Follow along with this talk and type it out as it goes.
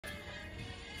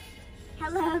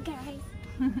Hello, guys.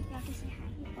 You have to say hi.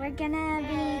 We're gonna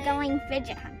be going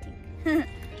fidget hunting.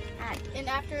 And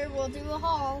after we'll do a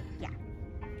haul. Yeah.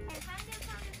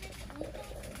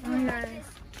 Oh my gosh.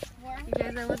 You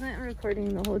guys, I wasn't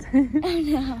recording the whole time. Oh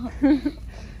no.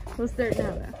 We'll start now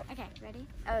though. Okay, ready?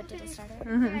 Oh, did it start it?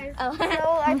 Uh-huh. Oh,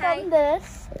 So I found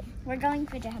this. we're going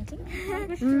fidget hunting.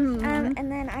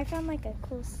 And then I found like a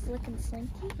cool slick and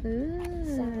slinky. Ooh,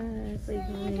 it's like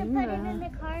We can put it in rainbow.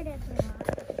 the cart as well.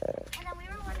 And then we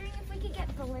were wondering if we could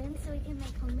get balloons so we can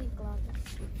make homemade gloves.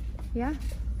 Yeah.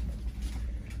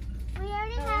 We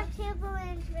already have 2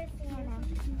 balloons for Santa.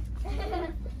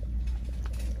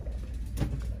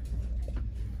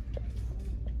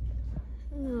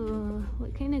 Ooh,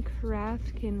 what kind of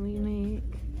craft can we make?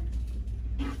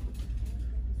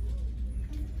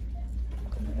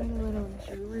 Got a little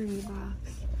jewelry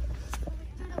box.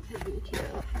 That could be cute.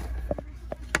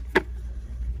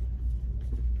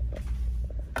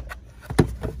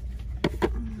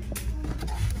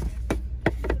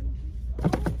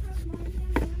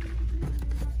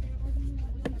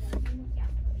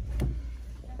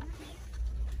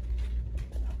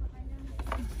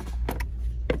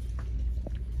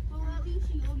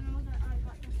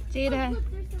 Jada,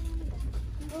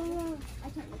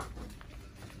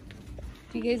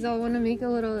 do you guys all want to make a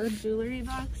little jewelry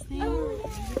box thing?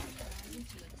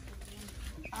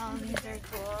 These are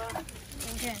cool.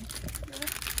 Okay.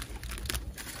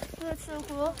 That's so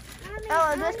cool.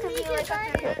 Oh, this could be like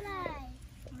a picture.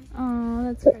 Oh,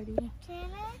 that's pretty.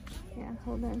 Can I? Yeah,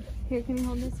 hold on. Here, can you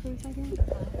hold this for a second?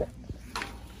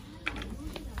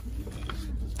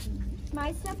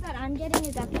 My stuff that I'm getting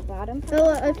is at the bottom.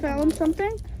 Ella, I found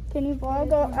something. Can you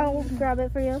vlog? I'll grab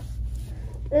it for you.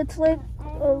 It's like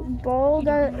a ball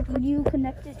that you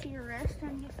connect it to your wrist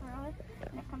and you throw it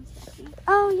and it comes back to you.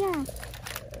 Oh, yeah.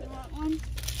 You want one?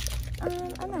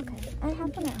 I'm okay. I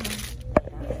have one at home.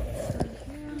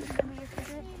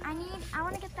 I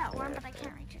want to get that one, but I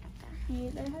can't reach it up there.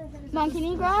 Mom, can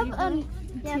you grab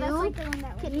Yeah, that's like the one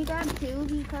that Can you grab 2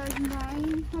 because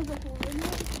mine has a hole in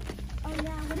it? Oh,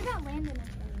 yeah. What about Landon?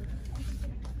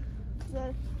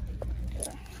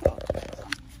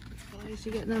 You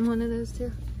should get them one of those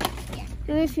too.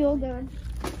 Do they feel good?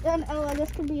 And Ella, this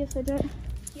could be a fidget.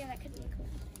 Yeah, that could be cool.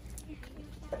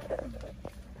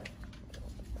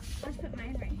 Let's put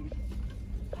mine right here.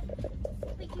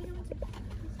 Wait, do you know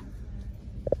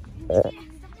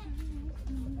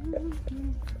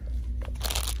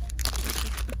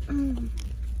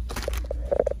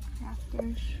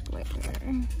After square.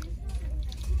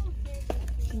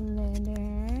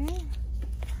 Glitter.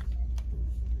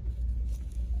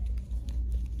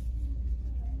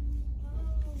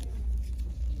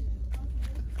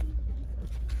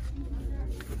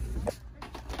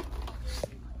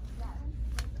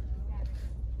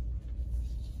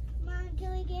 Mom,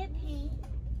 can we get paint?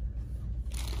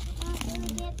 Mom, can we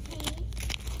get paint?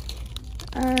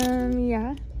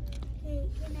 Yeah. Okay,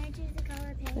 can I choose the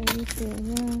color paint? 32,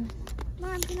 yeah.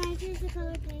 Mom, can I choose the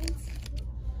color paints?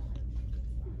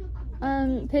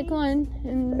 Pick one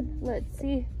and let's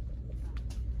see.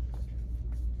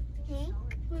 Pink.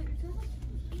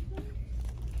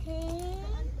 Pink.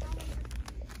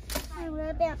 And what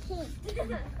about pink?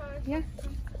 Yeah.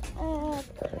 Purple.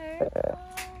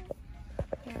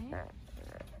 Okay.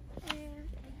 And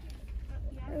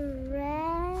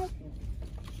red.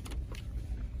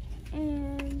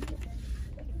 And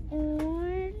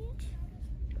orange.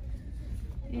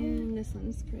 And this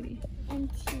one's pretty. And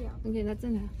teal. Okay, that's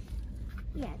enough.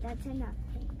 Yeah, that's enough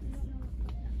pink.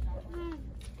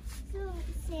 So,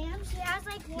 Sam, she has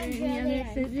like Are one there any other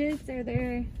red. fidgets? Are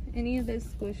there any of those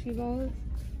squishy balls?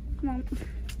 Mom,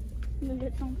 let me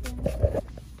get something. I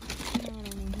don't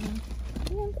know.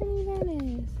 Look how pretty that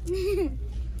is.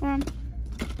 Mom,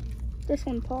 this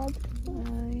one popped.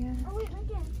 Yeah. Oh, wait,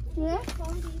 Lincoln. Yeah?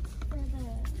 Phone beats for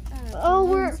the, Oh,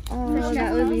 we're. Oh,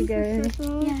 that would be good.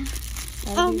 yeah.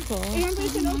 That'd be cool. And they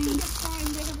can also get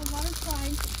slime. They have a lot of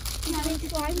slime. Yeah, they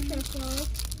slime circles.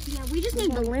 Yeah, we just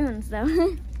need balloons, though.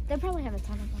 They probably have a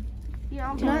ton of them.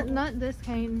 Yeah, Not this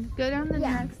kind. Go down the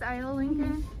Yeah. next aisle,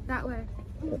 Lincoln. That way.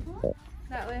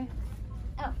 That way.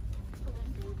 Oh.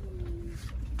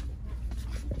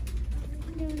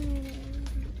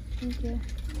 Thank you.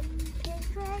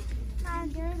 This way? Mom,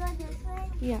 do we go this way?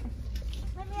 Yeah.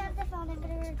 Let me have the phone. I'm going to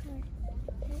record.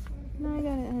 No, I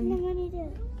got it, No, honey. let me do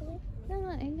it. No,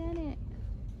 I got it.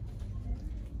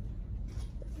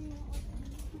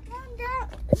 Mom, that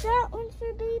one's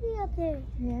for baby up there.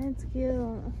 Yeah, it's cute.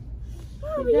 Mom,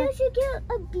 you should get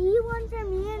a bee one for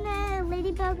me and a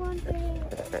ladybug one for you.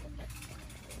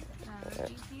 That would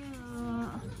be cute.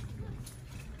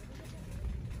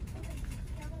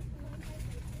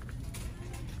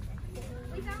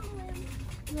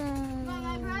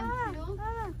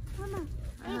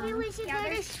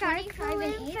 a shark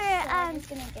balloon each, for so it's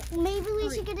gonna get maybe we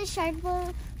should get a shark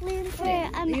balloon for You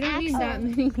don't need that Axel.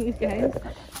 many, you guys.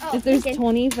 Oh, If there's okay.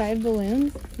 25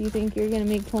 balloons, you think you're gonna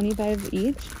make 25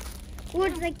 each? Or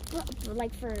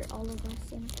like for all of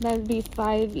us. And... That'd be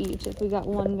 5 each if we got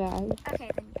one bag. Okay,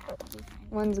 then yeah, that'll be fine.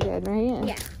 One's good, right?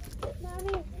 Yeah.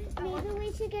 Mommy, maybe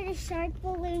we should get a shark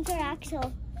balloon for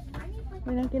Axel.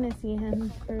 We're not gonna see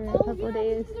him for a couple of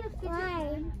days.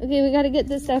 Why? Okay, we gotta get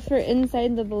the stuff for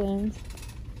inside the balloons.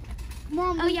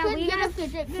 Mom, Oh yeah, we get have a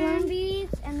fidget form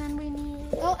beads, and then we need.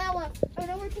 Oh, Ella. I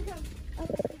know where to go.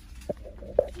 Okay.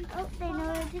 Oh, they know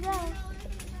where to go.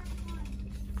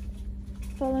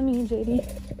 Follow me, JD.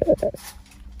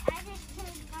 I just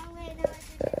took my way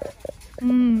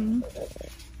now.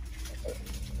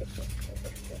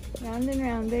 Round and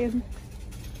round, babe.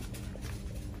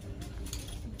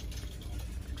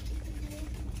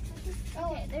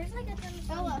 Okay, there's like a thing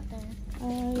up there.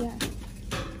 Oh, yeah.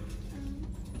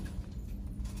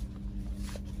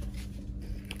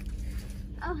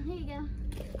 Oh, here you go.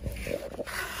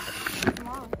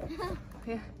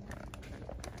 Yeah.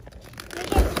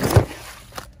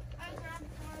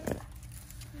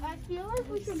 I feel like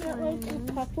we should get like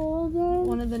a couple of them.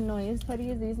 One of the noise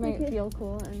putties. These might Okay. feel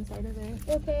cool inside of there.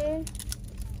 Okay.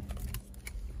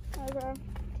 I grab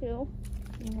 2. Okay.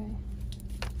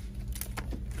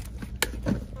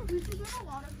 We should get a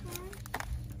lot of them.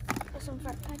 Some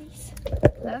front putties.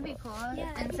 That'd be cool.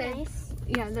 Yeah, that'd be Inside, nice.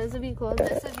 yeah, those would be cool.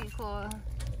 This would be cool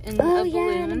in Oh, a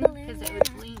yeah, in a balloon balloon, because it yeah.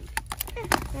 would blink.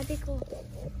 That'd be cool.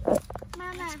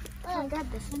 Mama, I'll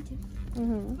grab this one too.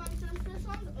 Mm-hmm. But since this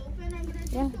one's open, I'm gonna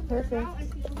take Yeah, the bird perfect. out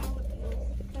and feel how it feels.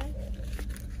 Okay.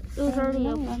 It was already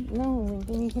open. No,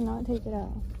 Lincoln, you cannot take it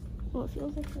out. Well, it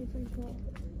feels actually pretty cool.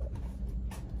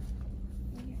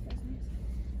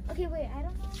 Okay, wait, I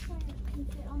don't know if I can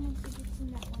fit all my fidgets in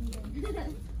that one bin.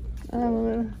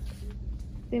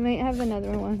 They might have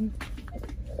another one.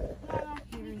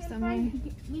 We Here can somewhere.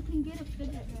 we can get a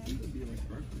fidget bin.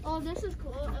 Oh, this is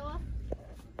cool, Ella.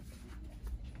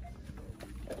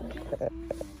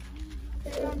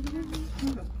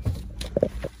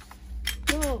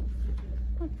 Whoa.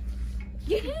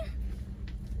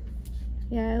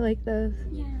 Yeah, I like those.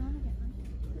 Yeah, I want to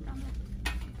get one.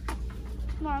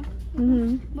 Mom,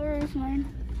 Mm-hmm. where is mine?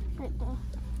 Right there.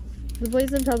 The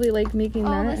boys would probably like making Oh,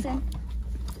 that listen.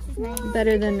 This is nice.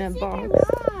 better than a box,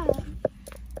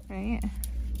 right?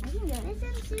 This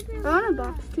one's super I want a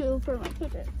box too for my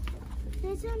fidget.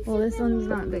 This one's Well, this super one's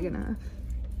long. not big enough.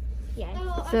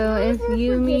 Yeah. So if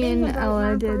you, me, and about Ella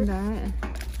my did bird. that,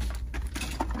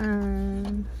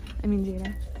 I mean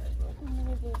Jada.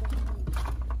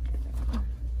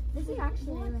 This is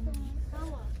actually really nice.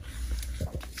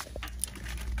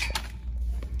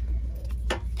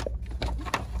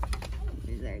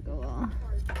 There you go.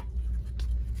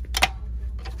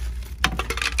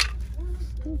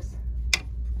 Oops.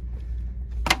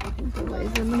 I think the boys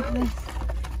would like this.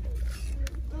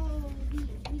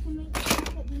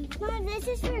 Mom, this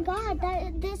is for God.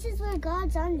 This is where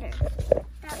God's under.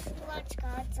 That's what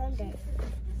God's under.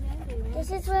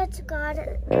 This is what God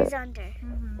is under.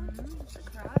 The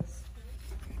cross.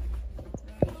 It's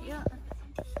very cute. You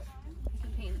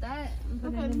can paint that and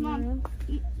put Okay, it in Mom. the room.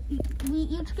 We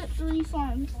each get 3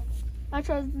 slimes. I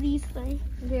chose these 3.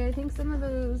 Okay, I think some of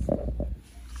those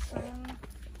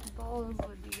balls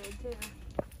would be good too.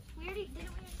 We already did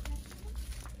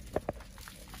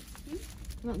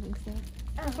I don't think so.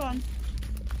 This one.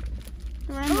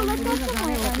 Oh, It doesn't matter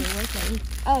what they look like.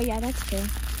 Oh yeah, that's true.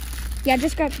 Yeah,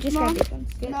 just grab Mom? these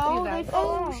ones. Get No, three they bags.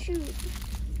 fall out. Shoot.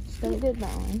 Don't get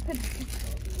that one.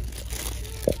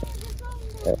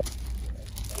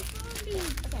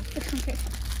 No,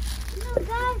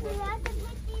 guys, we have to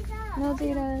pick these up. No,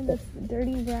 Jada, that's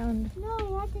dirty ground. No, we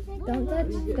have to pick Don't them touch.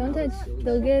 up. Don't touch.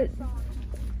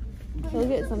 They'll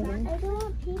get something. I don't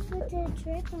want peace with the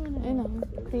trick on it. I know.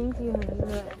 Thank you, honey,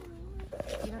 but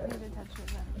you don't need to touch with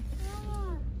that.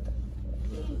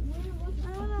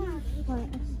 What?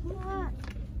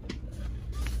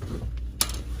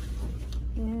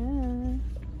 Yeah.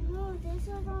 No, this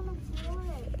was on the floor.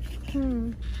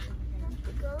 Hmm. It has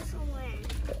to go somewhere.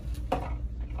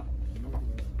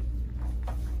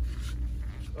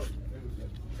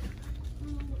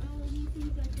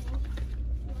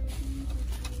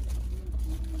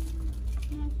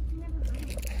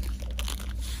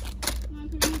 Mom,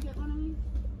 can you get one of these?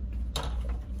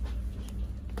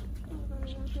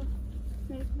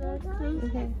 Make that thing.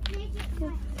 Okay.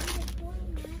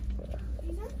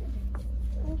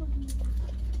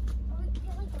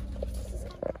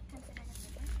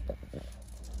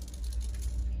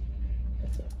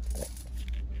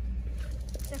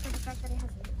 Except for the fact that it has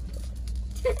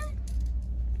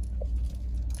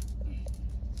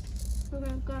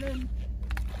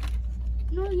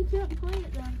can't play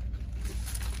it then.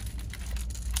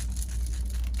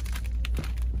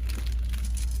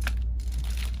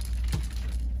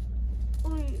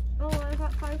 Wait, oh, I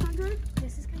got 500.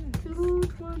 This is kind of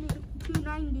 220,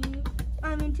 290.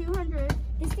 I mean 200.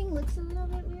 This thing looks a little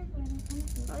bit weird, but I kind of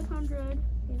feel 500. it.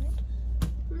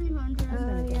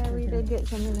 300. Yeah, we did get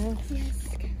some of this. Yes.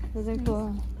 Those are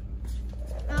cool.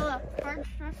 Oh, look, hard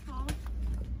stress ball.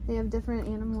 They have different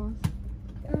animals.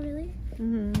 Oh, really?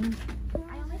 Mm-hmm.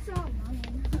 I only saw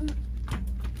one.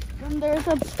 And there's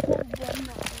a one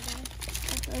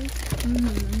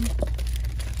Mm-hmm.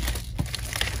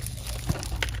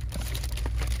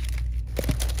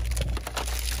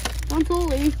 One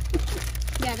fully.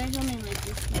 Yeah, there's only like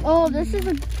this. Oh, this is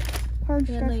a hard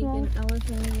They had stress like ball. an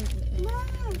elephant.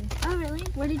 Oh, really?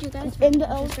 Where did you guys And the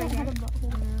find it? Just elephant right had a here?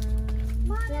 butthole.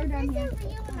 Mom, They're is down this here. a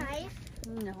real knife?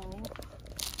 No.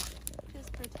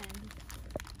 Just pretend.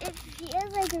 It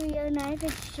feels like a real knife.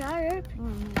 It's sharp. Oh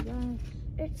my gosh.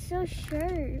 It's so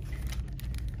sharp.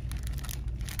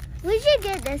 We should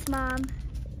get this, Mom.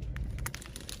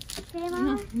 Okay,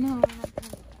 Mom? No, I'm not gonna look at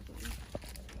it.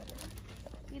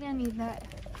 You don't need that.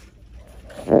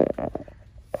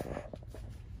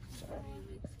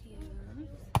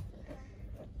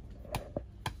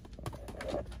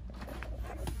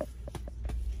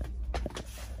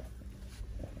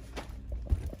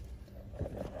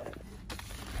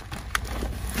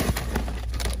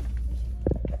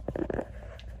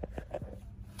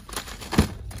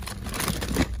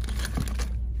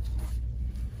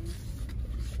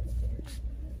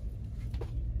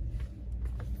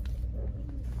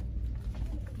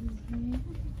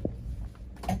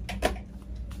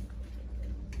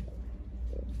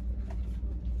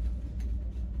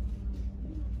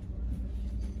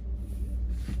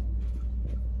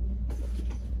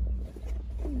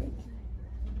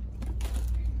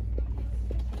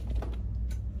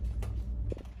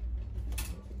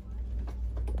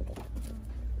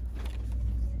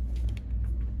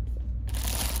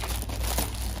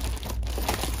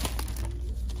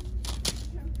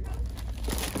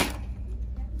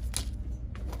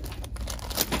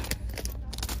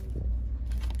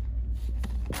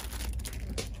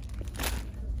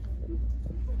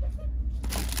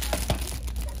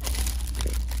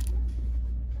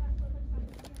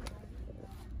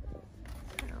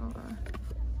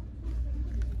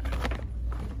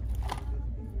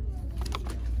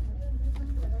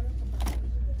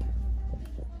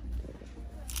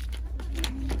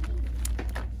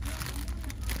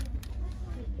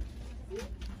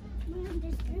 Mom,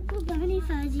 this purple bunny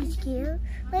fuzzy's cute.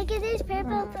 Look at this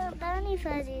purple bunny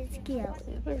fuzzy's cute.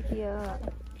 Super cute.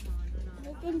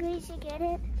 I think we should get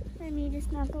it. I need to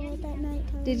snuggle with that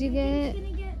nighttime. Did you get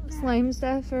slime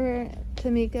stuff to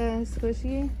make a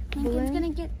squishy Lincoln's balloon? gonna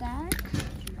get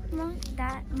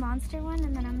that monster one,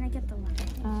 and then I'm gonna get the one.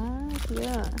 Ah,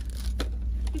 cute.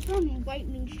 You found me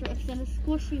whitening strips and a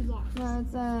squishy box. No,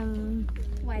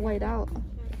 it's white out.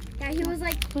 Yeah, he was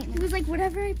like,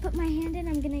 whatever I put my hand in,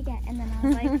 I'm gonna get. And then I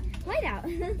was like, white out.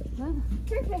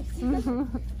 Perfect.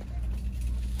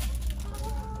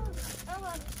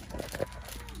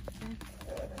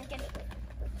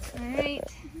 Alright.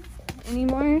 Any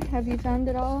more? Have you found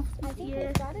it all? I think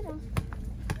I got it all.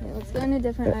 Okay, let's go in a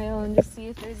different aisle and just see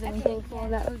if there's anything cool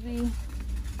that would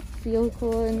feel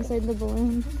cool inside the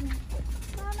balloon.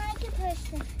 Mom, I can push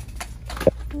this.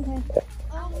 Okay.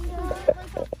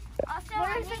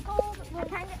 What is it called?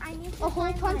 I need A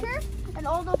hole puncher? And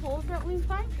all the holes that we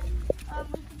find, we can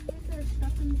use the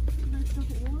stuff in the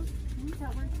holes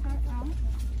that were cut out.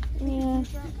 Yeah.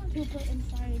 To put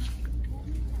inside.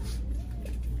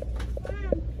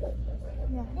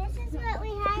 This is what we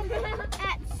had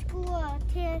at school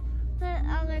to put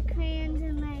all our crayons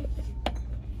and like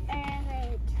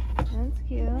That's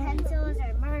cute. pencils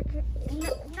or markers. We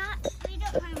don't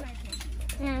have markers.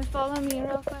 Here, follow me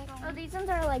real quick. Oh, these ones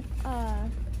are like, Oh,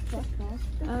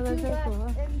 those are cool.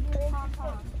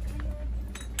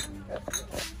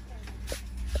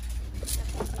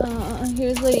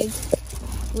 Here's like,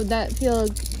 would that feel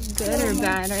good or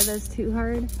bad? Are those too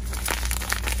hard?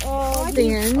 Oh,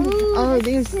 Sand. Oh,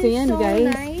 these sand,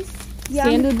 guys. nice. yeah.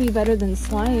 Sand would be better than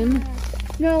slime.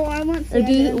 No, I want Or sand.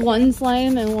 do one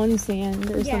slime and one sand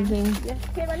or Yeah. something.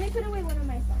 Okay, let me put away one of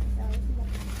my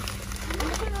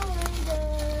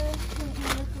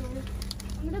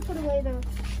I'm gonna put away the.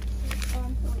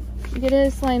 Get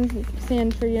a slime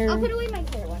sand for your. I'll put away my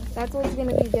clear one. That's what's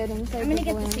gonna be good inside I'm gonna the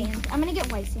get balloon. the sand. I'm gonna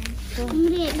get white sand. I'm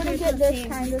gonna I'm gonna get this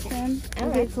kind of sand.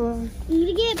 Okay, cool. I'm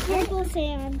gonna get purple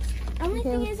sand. Only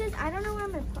Okay. thing is I don't know where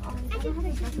I'm gonna put all these. I don't have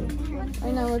a bucket.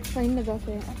 I know. Let's find the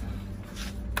bucket.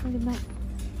 Look at that.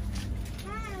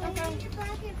 Mom, I need your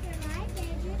bucket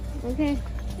Okay,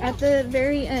 at the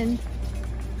very end.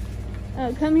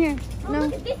 Oh, come here. Oh, No.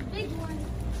 look at this big one.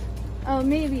 Oh,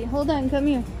 maybe. Hold on, come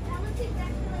here. That looks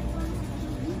exactly like one.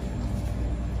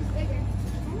 It's bigger.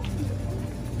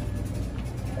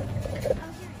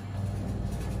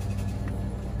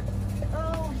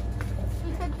 Oh,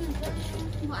 we could do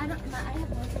this. Well, I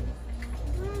have one.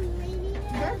 Maybe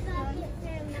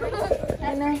I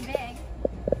know. pretty big.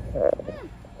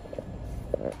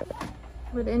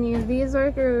 Would any of these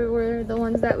work, or were the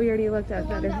ones that we already looked at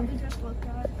better? That we just looked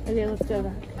at. Okay, let's go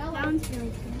back. That one's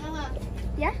really cute.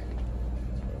 Yeah?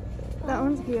 That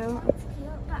one's cute. Cute,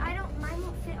 but mine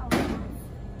won't fit all of them.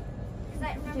 Because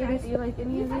I remember Jada, do you like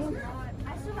any of these?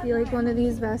 I still have Do you like one of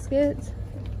these baskets?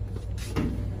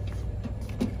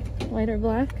 White or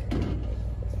black?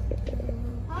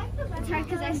 That's hard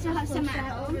because I still have some at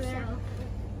home. So.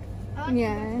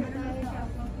 Yeah.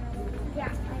 Yeah, I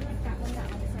like that one. That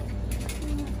one's like.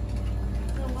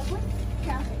 The what one?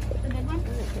 Yeah, the big one.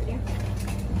 Is it pretty?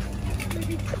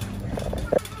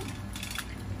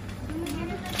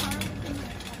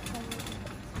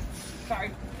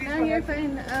 Sorry. No, you're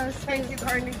fine. Thank you,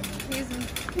 Carly. Excuse me.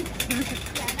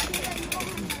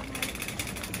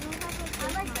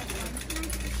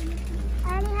 I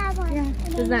already have one. Yeah.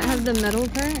 Does that have the metal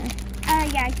part?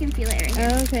 Yeah, I can feel it right here.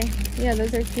 Oh, okay. Yeah,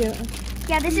 those are cute.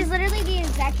 Yeah, this is literally the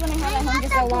exact one I have at home,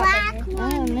 just a lot bigger.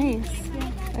 Oh, nice.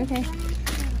 Okay.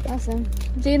 Awesome.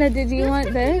 Jada, did you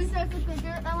want this? Oh, yeah,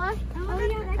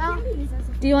 that can be used as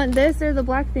a... Do you want this or the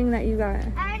black thing that you got?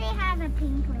 I already have a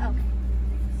pink one. Okay.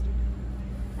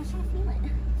 I should feel it.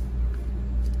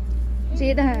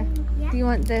 Jada, Yeah? do you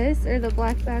want this or the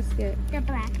black basket? The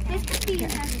black. This could be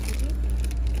used as a...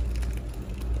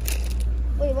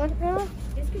 Wait, what? Really?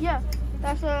 Yeah,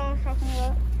 that's what I was talking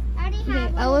about. I already Okay,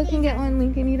 have one. Ella can get one.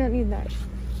 Lincoln, you don't need that.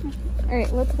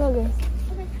 Alright, let's go, guys.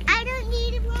 I don't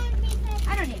need one because...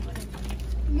 I don't need one.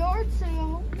 Yard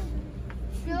sale. I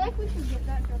feel like we should get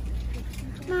that.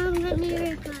 Mom, let me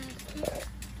record.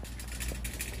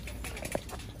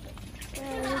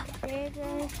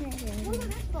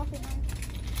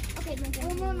 Okay,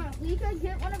 Oh, Mama, we could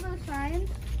get one of those signs.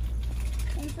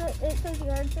 It says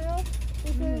yard sale.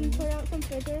 We can put out some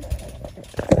fidgets.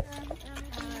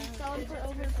 Sell them for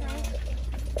overpriced.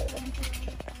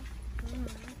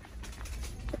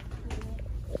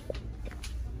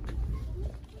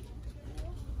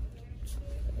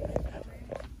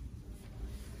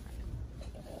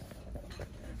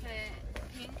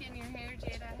 Pink in your hair,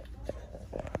 Jada.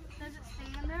 Does it stay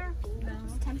in there? No.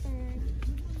 Temporary.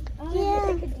 Oh,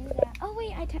 Yeah. I could do that. Oh,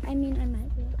 wait, I mean, I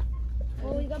might be.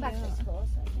 Well, we go back to school,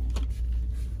 so I can't.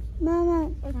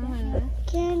 Mama,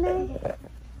 Can I?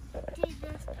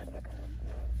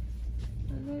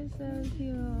 They're so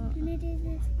cute. Can I do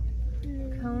this?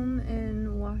 Comb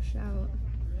and wash out.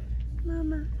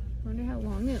 Mama. Wonder how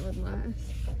long it would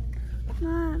last.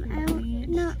 Mom, I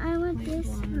want White this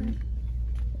blonde. one.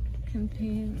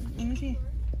 Campaign. Let me see.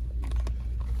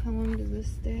 How long does this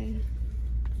stay?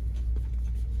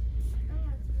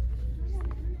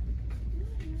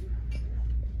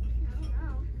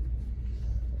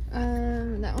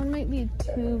 That one might be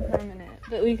too permanent,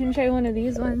 but we can try one of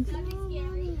these ones.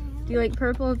 Do you like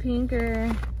purple, pink,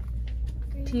 or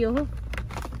teal?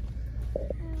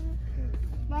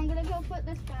 Well, I'm gonna go put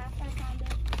this back. I found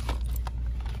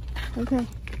it. Okay,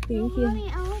 thank you.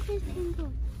 Mommy, I want this pink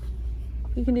one.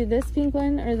 You can do this pink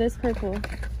one or this purple.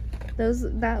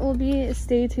 That will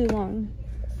stay too long.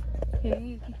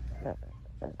 Okay.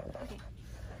 Okay.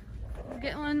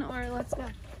 Get one or let's go.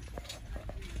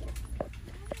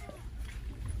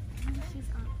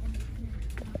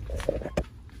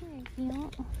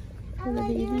 For the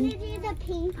Do you want baby. to do the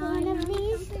pink one of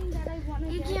these?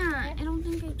 You can't. I don't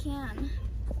think I can.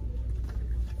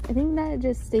 I think that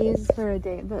just stays for a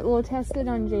day, but we'll test it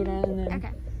on Jada and then.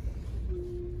 Okay.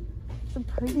 It's a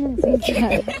pregnancy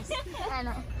test. I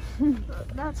know.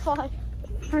 That's fine.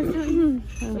 But you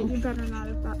better not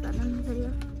have got that in the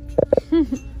video.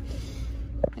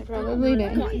 I probably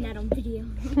did. Gotten that on video.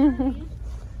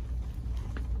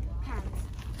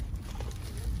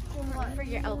 What? For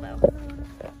your elbow.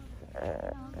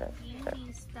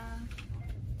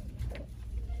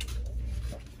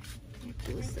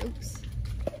 Cool soaps.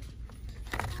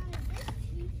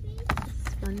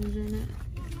 Sponge in it.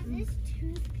 Is this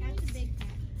toothpaste?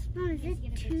 Mom, is this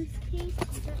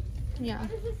toothpaste? Yeah.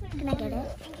 Can I get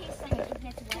it? In case something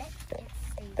gets wet, it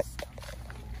stays.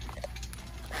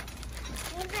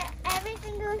 We'll put every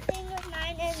single thing of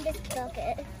mine in this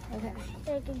bucket Okay. so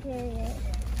I can carry it.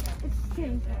 It's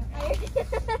too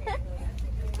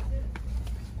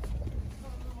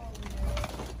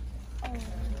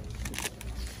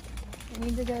I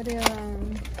need to go to,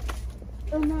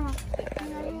 Oh no. You know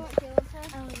what Caleb said?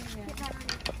 Oh, yeah. Put that on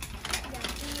it. Yeah.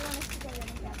 Do you want us to go in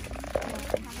and grab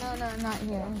some? no, not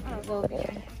here. It will be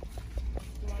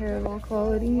terrible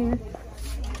quality here. Mom,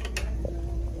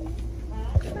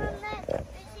 every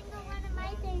single one of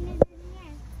my things is in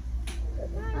here.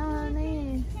 Mom, Oh,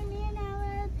 nice. can me and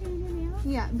Ella do the nails?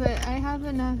 Yeah, but I have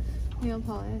enough nail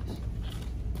polish.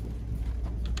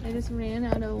 I just ran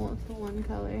out of one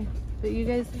color. But you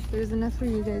guys, there's enough for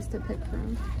you guys to pick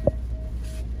from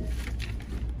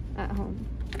at home.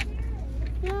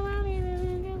 No, Mommy,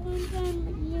 remember one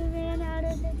time you ran out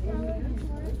of the color?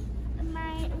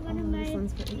 One of This my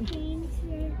one's pretty. paints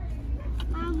were,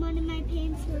 Mom, one of my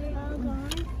paints were all gone.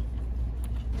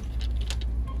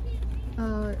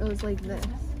 Oh, it was like this.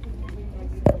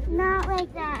 Not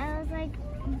like that. It was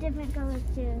like different colors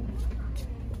too.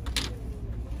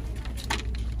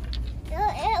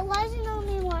 It wasn't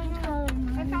only one color. I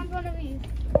Mommy. found one of these.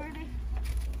 Where are they?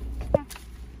 Yeah.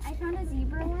 I found a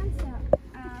zebra one, so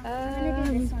I'm gonna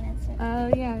do this one instead.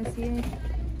 Oh yeah, I see it.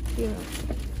 Cute.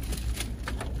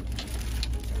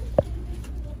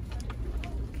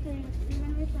 Okay,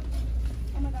 remember something.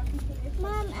 Oh my god,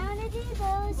 Mom, I want to do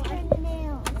those for the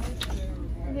nails.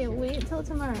 Okay, wait till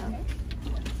tomorrow.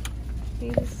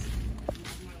 Okay, just,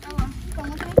 oh well,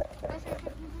 come with me.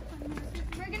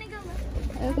 We're gonna go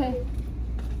look. okay.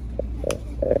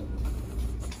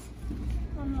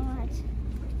 One more watch.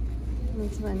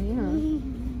 That's funny, huh?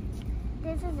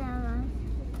 This is Ella.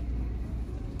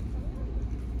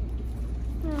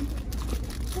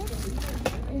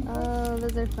 Oh,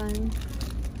 those are fun.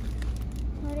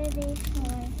 What are these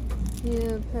for?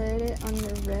 You put it on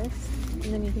your wrist, and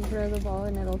then you can throw the ball,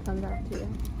 and it'll come back to you.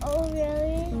 Oh,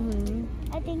 really? Mhm.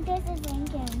 I think this is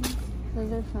Lincoln's.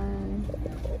 Those are fun.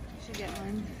 You should get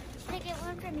one. Should I get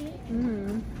one for me?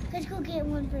 Mhm. Let's go get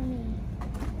one for me.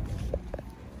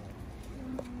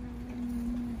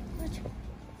 Which?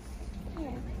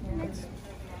 Here. Let's.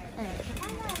 Alright.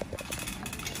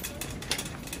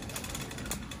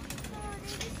 Oh, they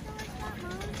just so much fun,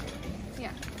 Mom.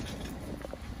 Yeah.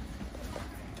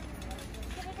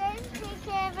 Can you guys take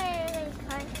care of our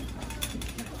cart?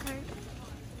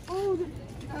 Oh,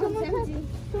 someone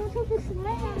took the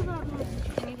sled about me.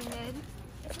 Anything good?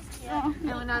 Oh,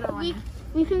 No, not a one.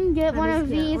 we can get one of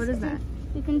these. What is that?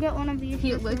 We can get one of these.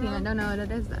 Cute looking. I don't know what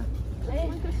it is though.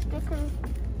 Like a sticker.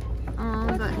 Oh,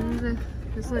 buttons.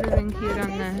 This would have been cute on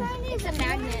This the. one is a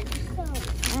magnet.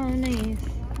 Oh, nice.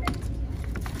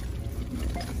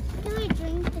 Can we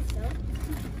drink the soap?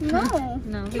 No.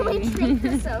 No, Can we baby. drink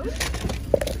the soap?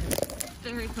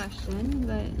 Fair question,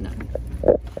 but no.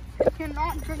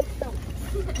 Cannot drink soap.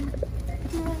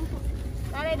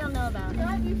 That I don't know about.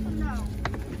 That you should know.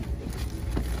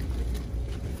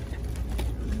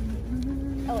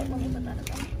 Oh wait, let me put that up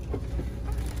there.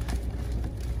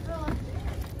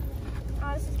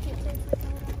 Oh, this is cute too.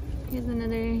 Here's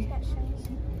another. That shows.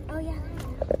 Oh yeah.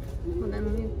 Hold on, let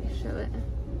me show it.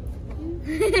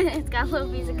 It's got a little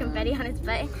piece of confetti on its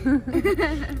butt.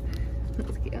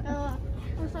 That's cute.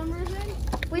 For some reason.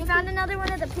 We found another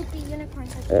one of the poopy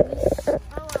unicorns.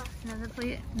 Now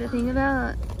the thing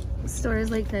about stores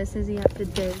like this is you have to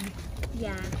dig.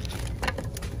 Yeah.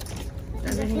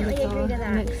 Everything Definitely gets all agree to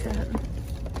that. mixed up.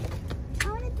 I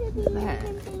wanted to be But-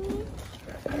 unicorn thingy.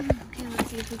 Okay, let's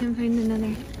see if we can find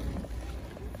another.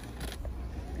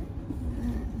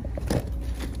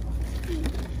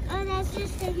 Oh, that's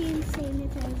just a hand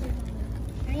sanitizer.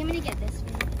 I'm gonna get this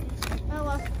one. Oh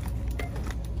well.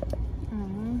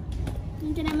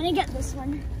 Aww. Then I'm gonna get this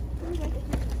one.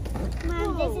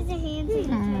 Mom, this is a hand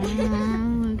sanitizer.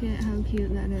 Aww, look at how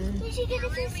cute that is. You should get a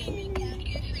fish.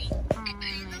 Oh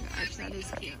my gosh, that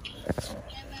is cute.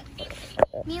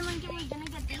 Me and Lincoln were gonna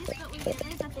get these, but we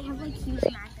realized that they have like huge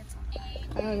magnets on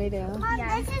them. Oh, they do. Mom,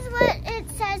 this is what it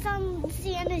says on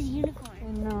Sienna's unicorn.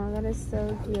 I know, that is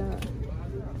so cute.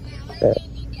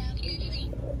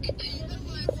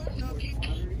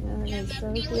 That is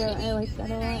so cute. I like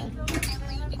that a lot.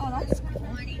 Oh, that's cool.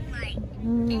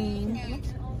 Mm.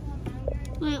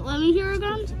 Wait, let me hear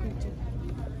again.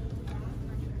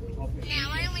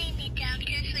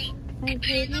 I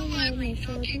paid my money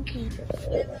so I can keep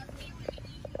it.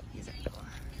 These are cool.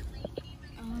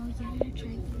 Oh, yeah,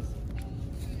 try these.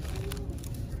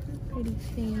 Pretty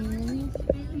fans.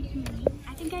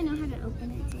 I think I know how to open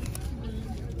it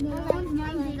too. No, that one's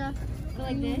mine, Zeta. Go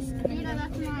like this. And then Zeta,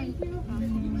 that's mine.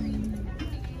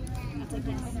 it's like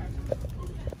this.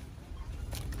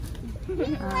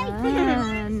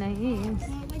 Ah, nice.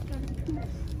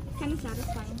 Kind of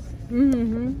satisfying.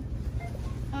 Mm-hmm.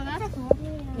 Oh, that's cool.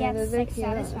 Yeah, Yeah, those it's are like cute.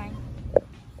 satisfying.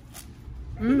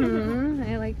 Mm-hmm.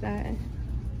 I like that.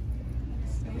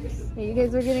 Yeah, you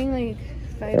guys are getting like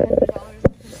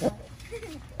 $500.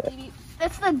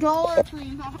 It's the Dollar Tree.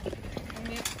 And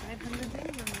get 500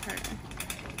 things on the cart.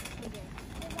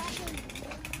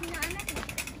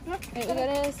 Wait, we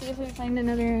gotta see if we find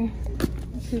another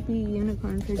poopy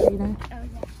unicorn for Jada.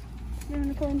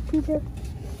 Unicorn, Fidget.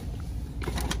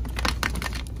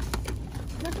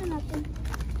 Nothing.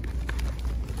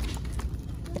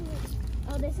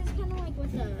 Oh, this is kind of like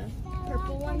with the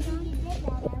purple ones on.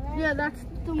 Yeah, that's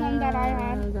the one that I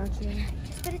had. Oh, gotcha.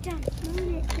 Just put it down.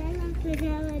 Mom, it's kind of like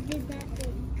how I did that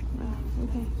thing.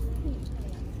 Okay.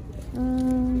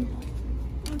 I'm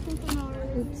thinking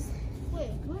already. Oops.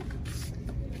 Wait, what?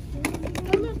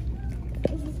 Oh, look.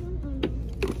 Is this one? Oh, no.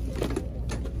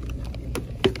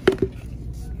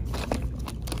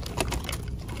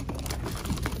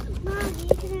 Mom, you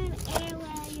can have air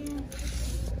while you're...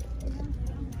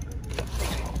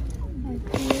 I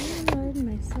feel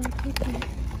myself again.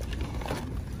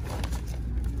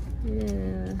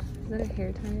 Yeah. Is that a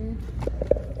hair tire?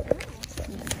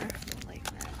 Yeah, like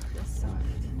that. Just soft.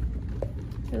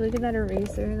 Hey, look at that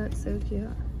eraser. That's so cute.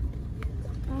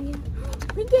 Oh, yeah.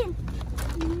 Lincoln!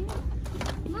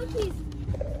 Monkeys!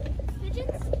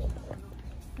 Fidgets?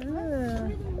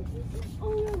 Oh,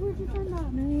 Oh, yeah, where'd you find that?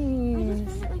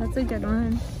 nice. That's a good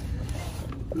one.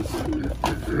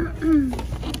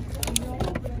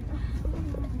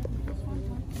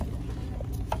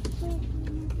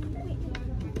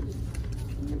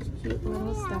 Cute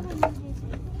little stuff.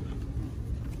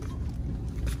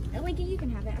 Lincoln, you can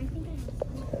have it. I think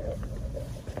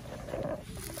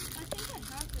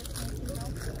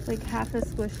It's like half a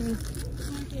squishy.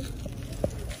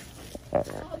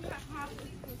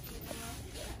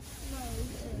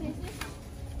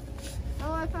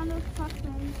 Oh, I found those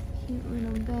costumes. Cute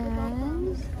little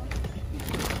bags.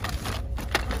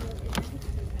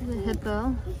 The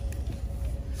hippo.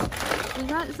 We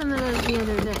got some of those the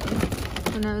other day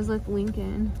when I was with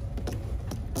Lincoln.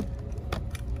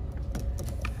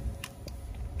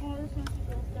 Oh, this one's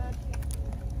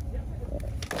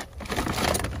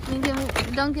good.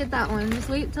 Lincoln, don't get that one. Just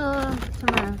wait till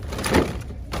tomorrow.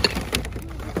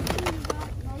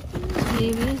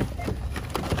 Maybe.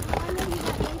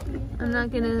 I'm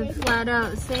not gonna flat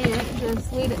out say it.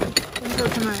 Just wait until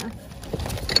tomorrow.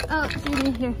 Oh,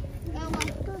 Judy, here.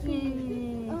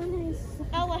 Yay. Oh, nice.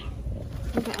 Ella.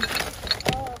 Okay.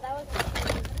 Oh, that was...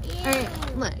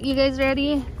 Alright, look, you guys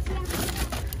ready?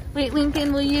 Wait,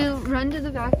 Lincoln, will you run to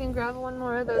the back and grab one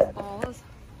more of those balls?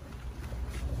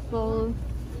 Ball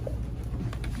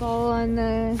on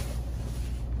the...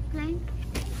 Line?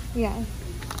 Yeah.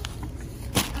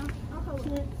 I'll hold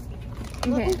it.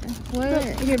 Okay.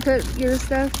 What? Here, put your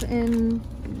stuff in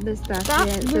this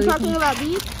basket. You're we talking can- about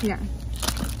these? Yeah.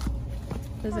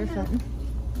 Those are fun.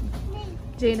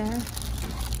 Jada.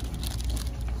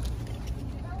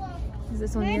 Is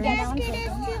this one My yours? basket is too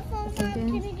full, Mom. Okay. Can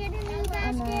you get a new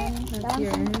basket? That's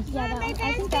yours. Mom, my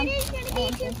basket is going to be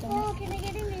too full. Can I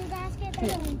get a new basket?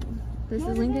 Here. This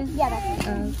is Lincoln? Yeah, that's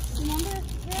Oh. Remember?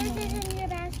 Where is it in your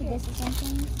basket? This is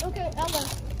something. Okay, Ella.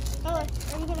 Ella,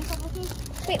 are you gonna come with me?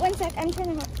 Wait, 1 sec. I'm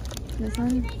turning up. This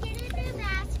one? Can I get a new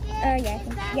basket?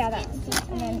 Yeah, that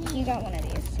one. And then you got one of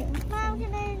these too. Mom,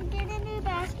 can I get a new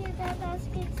basket? That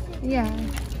basket's too Yeah.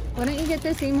 Why don't you get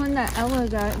the same one that Ella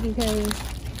got because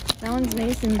that one's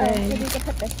nice and Oh, so big. we could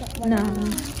put this one. No.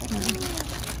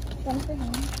 One for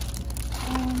him.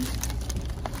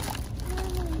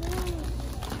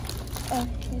 Oh,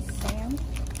 his Sam.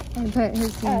 And put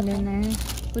his hand in there.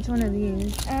 Which one of these?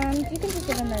 You can just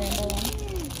give him the rainbow one.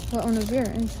 What one of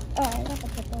yours? Oh, I got the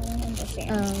purple one and the Sam.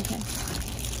 Oh, okay.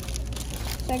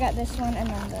 So I got this one and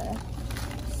then the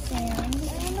Sam.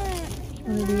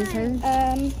 One of these hers?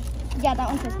 Yeah, that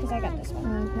one's his because I got this one.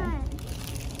 Oh,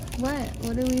 okay.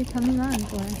 What are we coming on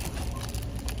for?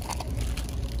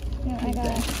 No, I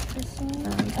got this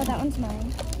one. Okay. Oh, that one's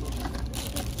mine.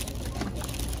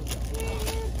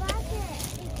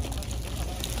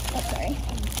 Oh, sorry.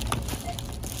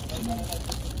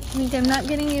 Nick, I'm not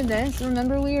getting you this.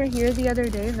 Remember we were here the other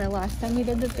day, the last time we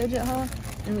did the fidget haul?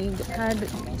 And we had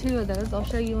 2 of those. I'll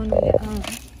show you when we get home.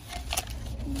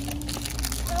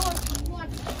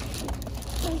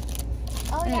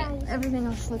 Oh, yeah. Alright, everything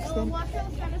else looks good.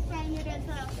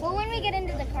 Well, when we get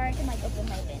into the car, I can like open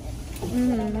my bin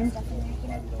and put all Mm-hmm. my stuff in there. You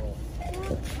know?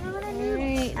 I want a new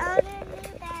Alright.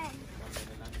 bag.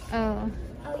 Oh.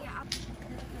 Oh, yeah.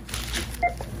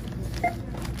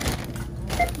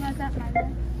 Was that my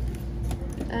one?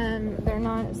 They're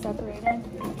not separated.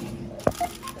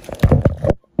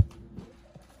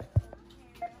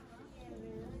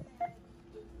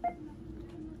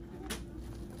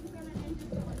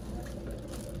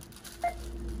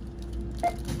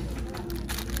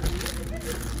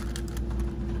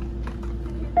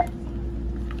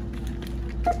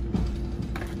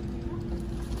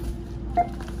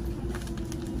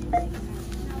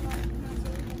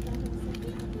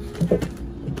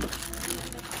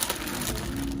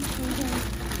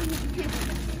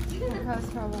 Cause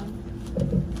problem.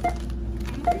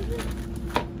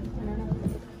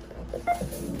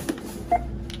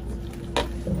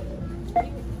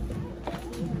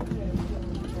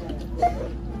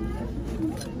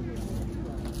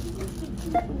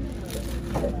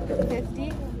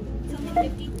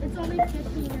 It's only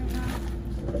 50 right now.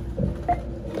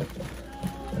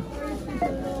 Where's the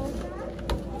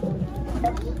total?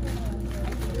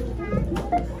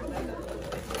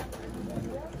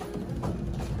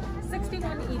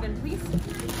 $61 even, please.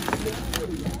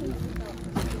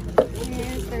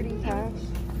 Here's 30 cash.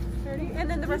 30, and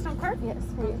then the rest on card? Yes,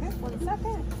 please. Okay, 1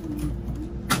 second.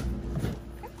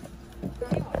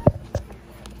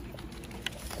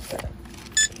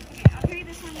 I'll carry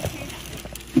this one and carry that.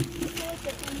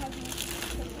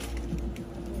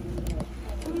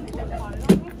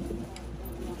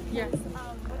 Yes.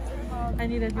 I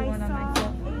need to do one on my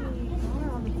phone.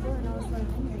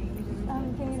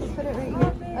 Can you just put it right here?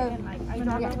 Oh, I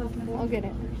dropped yeah. it. I'll get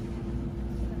it.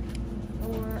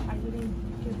 Or I didn't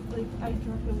get, like, I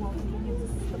dropped it while we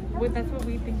didn't. Wait, that's what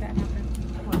we think that happened.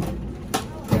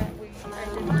 That we, I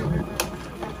didn't remember.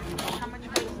 How much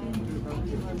was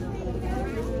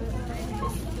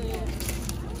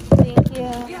Thank you.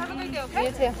 it? You have a good day, okay?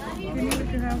 You too. You need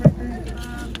to have right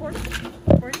there. 40?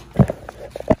 40?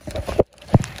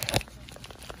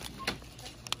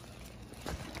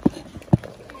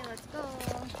 Okay, let's go.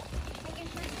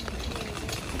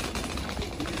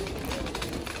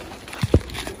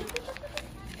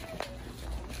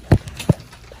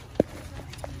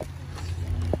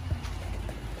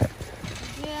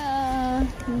 Yeah,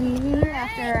 maybe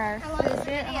after our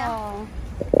visit haul.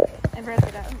 I broke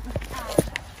it up.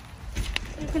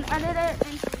 You can edit it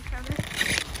into each other.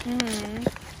 Mm-hmm.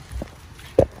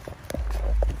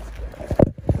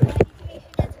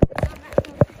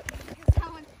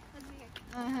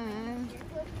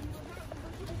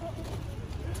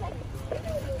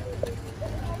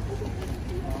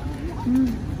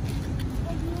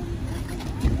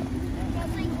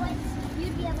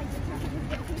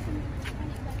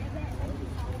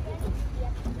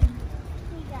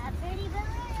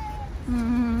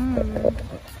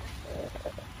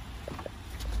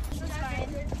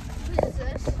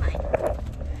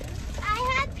 I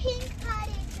had pink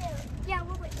potty too. Yeah,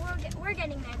 we're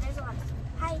getting there. There's a lot of stuff.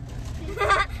 Hi.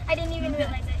 I didn't even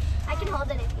realize it. I can hold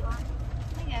it if you want.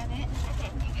 I got it. Okay.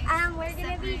 We're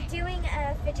gonna be doing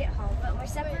a fidget haul, but we're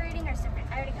separating our separate.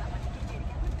 I already got one. Did you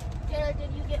get Taylor,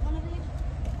 did you get one of these? one?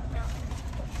 No.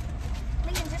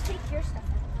 Lincoln, just take your stuff.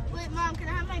 Wait, Mom, can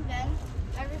I have my bed?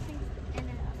 Everything's in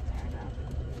and up there now.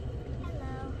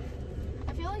 Hello.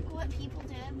 I feel like what people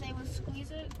did, they would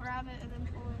squeeze it, grab it, and then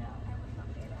pull it out. I would not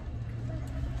do that.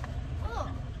 Oh.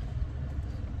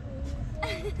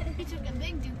 He took a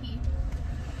big dookie.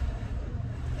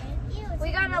 Thank you.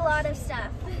 We got a lot of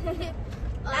stuff.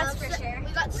 That's for sure.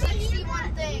 We got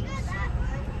 61 things.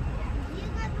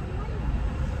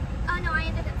 Oh no, I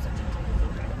ended up switching to the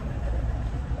zebra.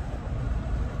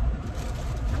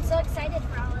 I'm so excited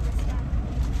for all of this stuff.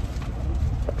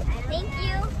 Thank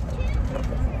you.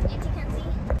 Auntie Kenzie.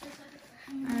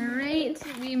 All right,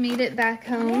 we made it back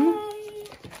home.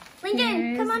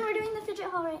 Lincoln, come on, we're doing the fidget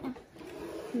haul right now.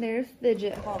 There's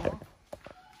Fidget haul.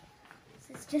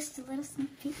 This is just a little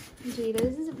sneak peek.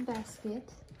 Jada's basket.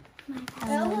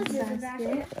 Bella's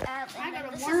basket.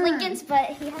 This is Lincoln's, but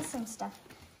he has some stuff.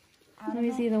 Let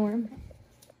me see the worm.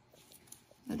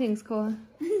 That thing's cool.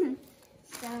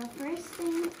 So first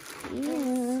thing,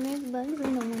 Yeah, there's bugs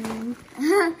in the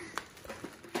worm.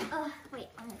 wait.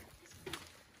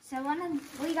 So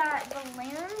we got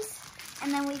balloons,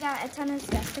 and then we got a ton of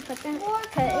stuff to put in.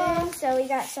 So we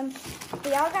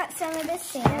all got some of this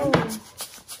sand.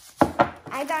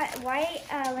 I got white,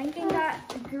 Lincoln got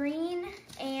green,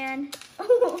 and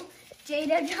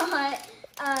Jada got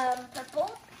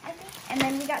purple, I think. And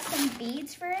then we got some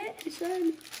beads for it.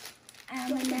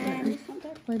 And then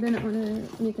I didn't want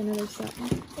to make another set.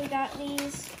 we got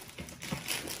these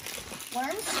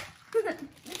worms.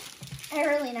 They're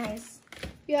really nice.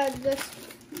 Yeah, this.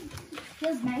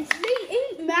 Feels nice. They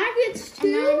ate maggots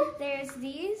And then too. there's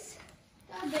these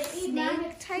They ate snake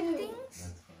maggots type too.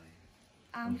 things.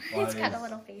 It's got a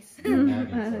little face.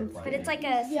 But it's like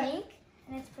a snake,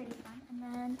 and it's pretty fun. And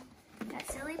then that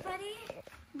silly buddy.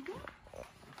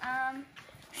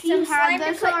 She Some had slime to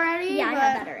this put- already. Yeah, I but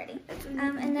had that already.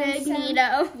 And then Big some,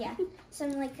 neato. yeah,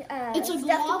 some like It's a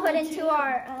stuff to put guava, into too.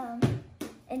 our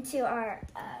into our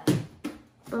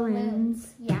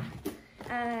Balloons. Yeah.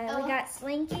 We got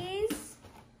slinkies.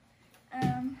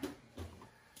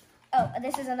 Oh,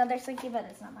 this is another slinky, but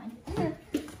it's not mine.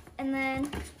 And then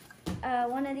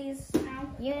one of these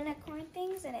unicorn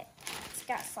things, and it's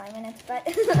got slime in its butt.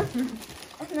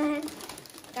 And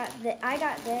then I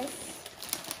got this,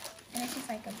 and it's just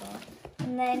like a ball.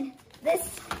 And then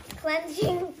this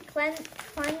cleansing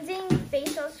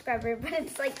facial scrubber, but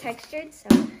it's like textured, so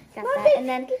got that. And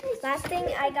then last thing,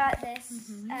 I got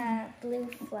this blue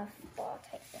fluff ball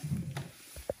type thing.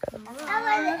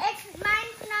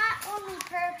 Mine's not only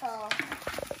purple.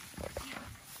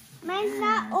 Mine's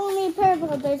not only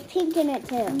purple, there's pink in it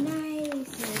too.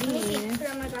 Nice. Put it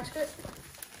on my basket.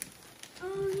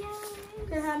 Oh yeah.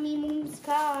 Mom's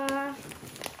car.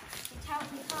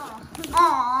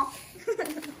 Aww.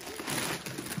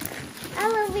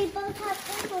 Ella, we both have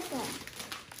purple stuff.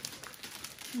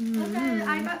 Okay,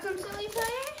 I got some silly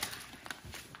play.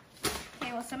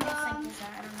 Okay, well somebody sent this out.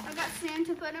 I don't know. I got sand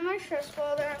to put in my stress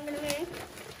ball that I'm gonna make.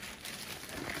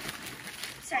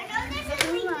 Sorry.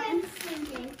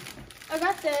 I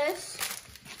got this.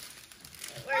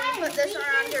 Where you put this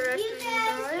around your wrist and you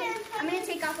go it. I'm gonna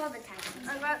take off all the tags.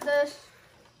 I got this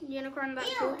unicorn that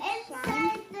poops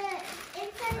slime.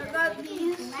 I got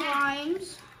these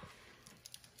slimes.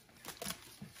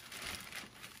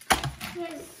 And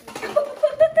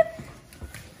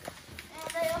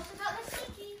I also got the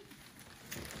sticky.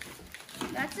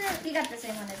 That's it. You got the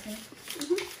same one as me.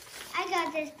 I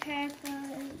got this purple.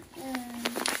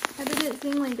 How did it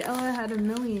seem like Ella had a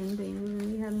million things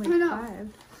and we had I like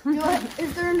know. 5?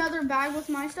 Is there another bag with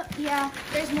my stuff? Yeah.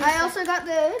 There's more. I also got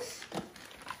this.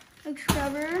 Like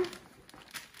scrubber. You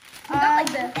got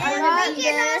like the. I got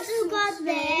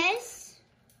this.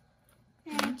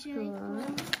 That's really Cool.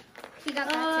 He got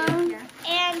that too. Yeah.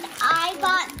 And I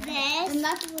got this. And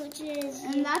that's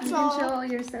You can show all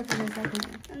your stuff in a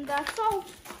second. And that's all.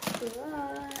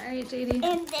 Alright, JD.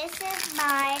 And this is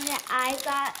mine. I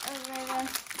got a little.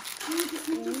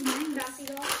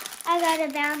 I got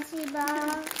a bouncy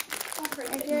ball.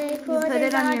 It's really cool. You put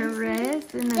it on your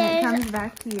wrist and then it comes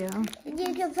back to you.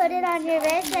 You can put it on your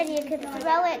wrist and you can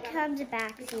throw it, comes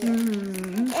back to you.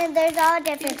 Mm-hmm. And there's all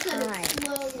different kinds.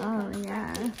 Oh,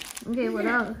 yeah. Okay, what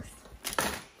else?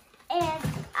 And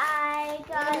I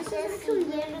got this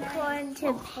unicorn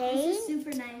to This paint. is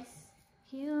super nice.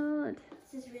 Cute.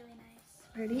 This is really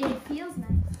nice. Pretty. It feels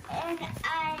nice. And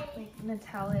Like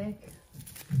metallic.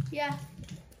 yeah.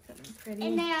 Pretty.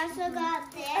 And I also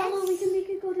got this. Oh, we can make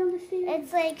it go down the stairs.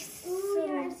 It's like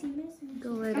I've seen this.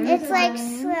 Glitter. it's like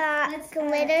Let's,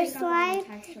 glitter take off all the slime.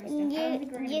 tags to our And stuff. I don't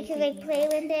think we're gonna you be can taking like play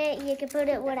with it. You can put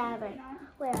it wherever.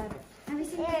 Have you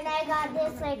seen And I got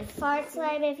this like fart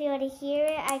slime. If you want to hear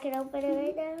it, I can open it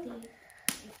right now.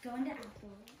 they go into Apple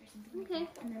or something like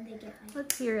that, and then they get like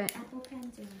Let's hear it. Apple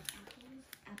pens or like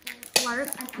Apple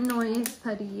Fart noise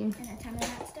putty. and a ton of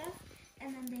that stuff,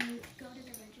 and then they go to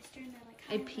the register and they're like,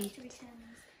 I how much peeked. to return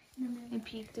this? And then I they're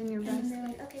peeked in your like, and vest. they're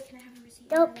like, okay, can I have a receipt?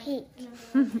 Don't And peek.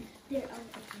 they're like, they're all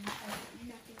open, like,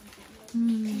 nothing like that.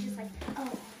 And she's just like,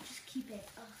 oh, just keep it.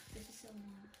 Oh, this is so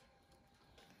long.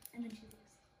 And then she leaves.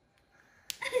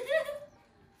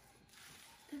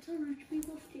 That's how rich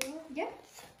people steal. Yeah.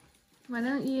 Why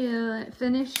don't you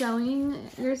finish showing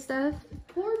your stuff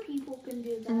Poor people can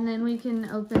do that. and then we can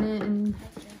open it and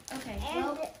Okay. And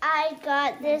Well, I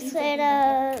got this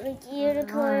little like,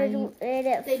 unicorn and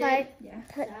it fart. yeah.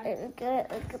 Put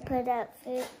up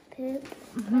poop.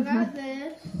 I got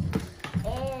this. And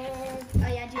Oh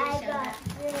yeah, do you I show got that?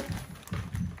 this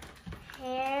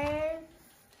hair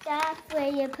stuff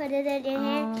where you put it in your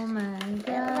hair. oh my It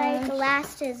god. like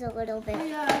lasts a little bit.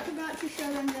 Yeah, I forgot to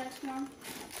show them this one.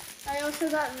 I also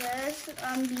got this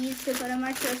beads to put in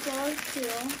my crystals too.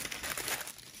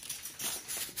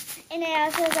 And I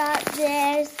also got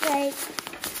this like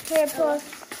purple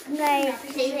like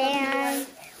sand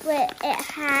with it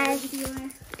has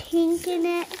pink in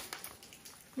it.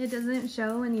 It doesn't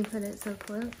show when you put it so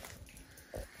close.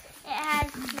 It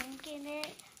has pink in it.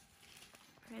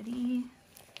 Pretty.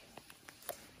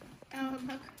 Oh,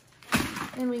 look.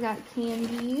 And we got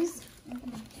candies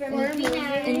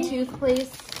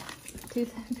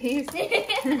Toothpaste.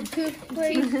 and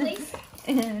toothpaste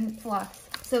and floss.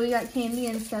 So we got candy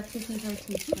and stuff to keep our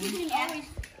teeth You clean. can always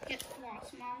get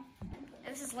floss, Mom.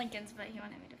 This is Lincoln's, but he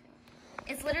wanted me to feel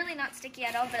it. It's literally not sticky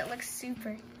at all, but it looks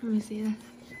super. Let me see this.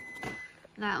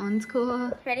 That one's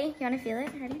cool. Ready? You want to feel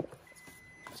it? Ready?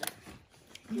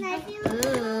 Can I feel it?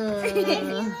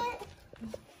 Ugh.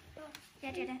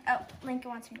 Yeah, Jada. Oh,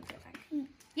 Lincoln wants me to feel it.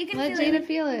 You can Let feel Jada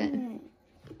feel it.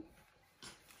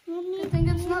 I think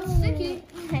it's not sticky. it.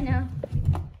 I know.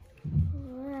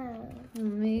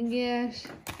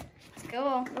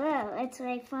 it's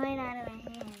like falling out of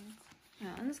my hands.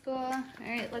 That one's cool. All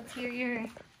right, let's hear your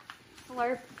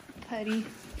flarp putty.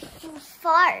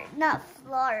 Fart, not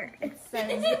flirt. It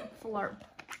says flarp.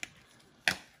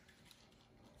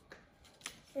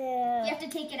 So, you have to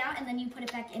take it out and then you put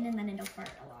it back in and then it'll fart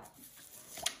a lot.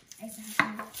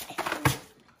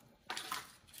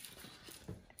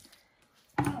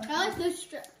 I like this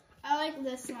strip. I like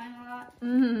this slime a lot.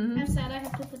 Mm-hmm. I'm sad I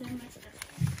have to put it in my stuff.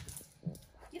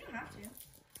 You don't have to.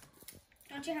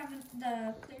 Don't you have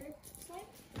the clear slime?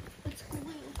 It's glue.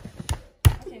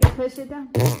 Okay, push it down.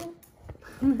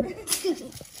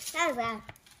 How's that?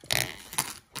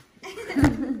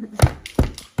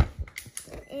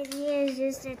 It is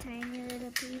just a tiny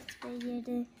little piece for you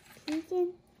to peek in.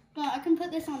 No, I can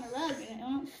put this on the rug and it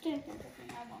won't stick.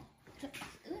 I won't.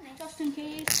 Just in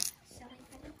case.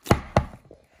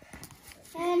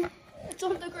 It's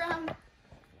on the ground.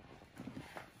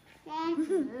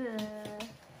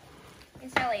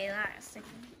 It's really not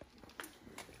sticking.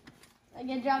 Like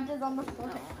it dropped it on the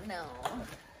floor. No.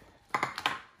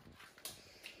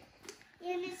 You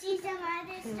want to see some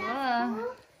other Yeah.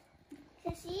 stuff?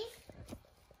 To see?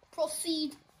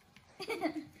 Proceed.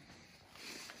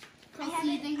 I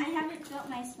haven't built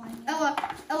my slime yet.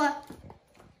 Ella.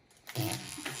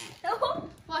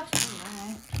 Watch.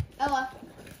 Ella.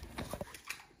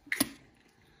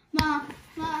 Mom,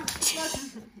 look.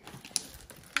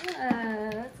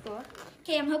 That's cool.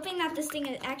 Okay, I'm hoping that this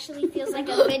thing actually feels like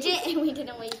a fidget and we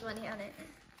didn't waste money on it.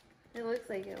 It looks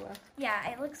like it will. Yeah,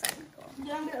 it looks like cool. Do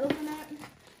you want me to open it?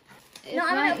 If No,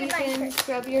 I'm not, gonna you open my can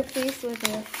scrub your face with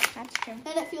it. That's true.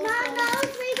 And it feels good.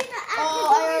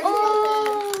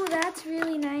 Oh, that's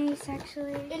really nice,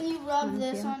 actually. And you rub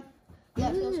this on. Yeah,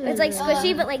 it feels good. It's like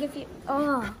squishy, but like if you.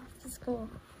 Oh, this is cool.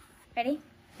 Ready?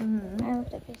 Mm-hmm. I hope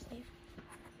that feels safe.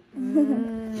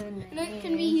 And it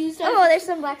can be used as Oh, there's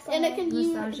some black stuff. and it can be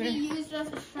Massager. used as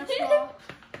a stretch ball.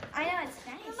 I know, it's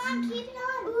nice. Mom, keep it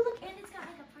on. Oh, look, and it's got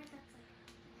like a part that's like.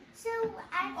 So,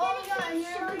 I'm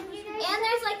and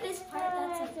there's like this part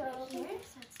that's like here,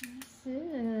 so it's nice.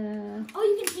 Yeah. Oh,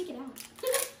 you can take it out.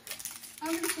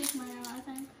 I'm gonna take mine out, I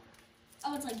think.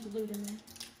 Oh, it's like glued in there.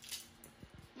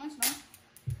 That's nice.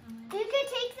 You could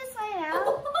take this line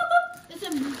out. It's a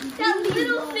That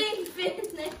little thing fit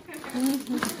in there.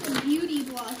 It's a beauty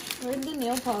blush. Where'd the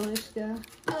nail polish go?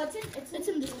 Oh, It's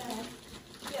in this bag.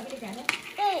 You want me to grab it?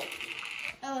 Hey,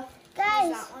 Ella.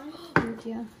 guys. Where'd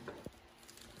you?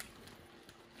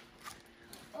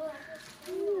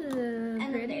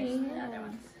 And Pretty. then there's the other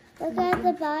ones. Look at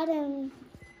the bottom.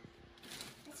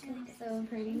 It's really good. So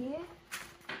pretty.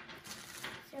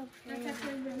 So pretty. That's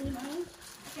actually really nice.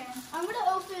 Okay, I'm gonna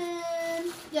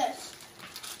open this.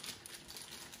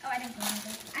 Oh, I didn't go into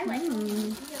it. I like Mm. them.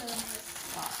 These are really nice.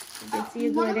 You can see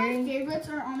One of my glittering. favorites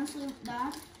are honestly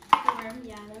that.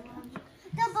 Yeah, they're ones.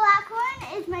 The black one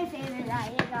is my favorite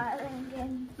that I got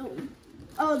Lincoln.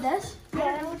 Oh, this? Yeah, I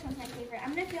don't know which one's my favorite.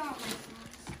 I'm gonna feel all my slimes.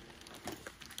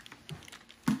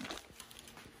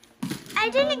 I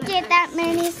didn't get that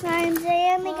many slimes.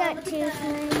 I only got 2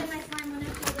 slimes. My slime when I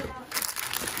pulled it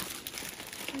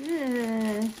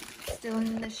out. Still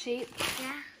in the shape.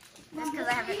 Yeah. That's because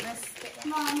I haven't missed it yet.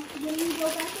 Mom, when you go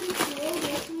back in the school,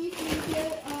 make sure you can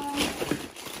get,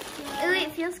 Ooh,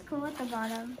 it feels cool at the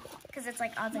bottom. Because it's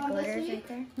like all the Mom, glitters this right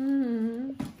there.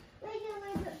 Mm-hmm.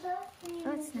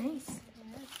 Oh, it's nice.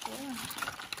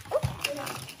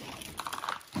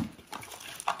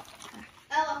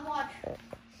 Ella, watch.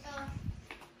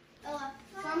 Ella.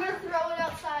 So I'm gonna throw it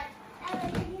outside.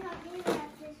 Ella, can you help me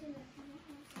wrap this in the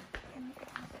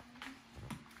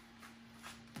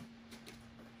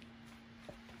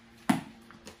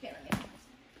Okay, let me open this.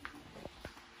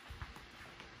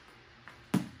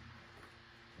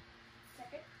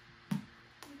 Second.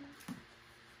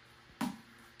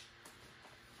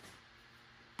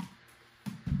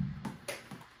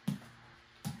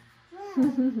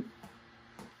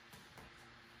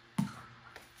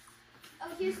 Oh,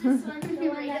 here's this one. The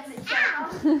one that's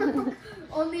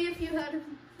only if you had.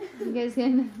 You guys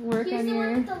can work Here's on the one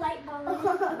your with the light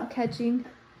bulb. catching.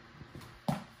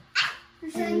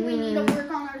 You're saying we need to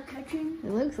work on our catching? It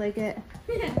looks like it.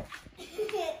 This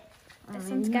Oh,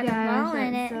 one's you got a guys, ball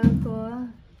in that's it. so cool.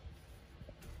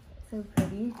 So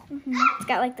pretty. It's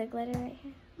got like the glitter right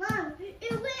here. Mom,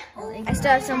 it went over. I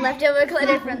still have some leftover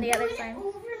glitter from the other side.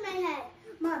 over my head.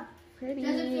 Mom, Pretty.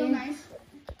 does it feel nice?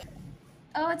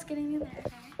 Oh, it's getting in there.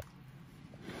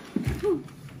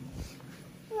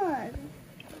 What?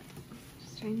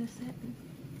 Just trying to sit.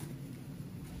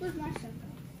 Where's my stuff?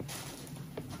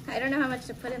 I don't know how much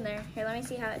to put in there. Here, let me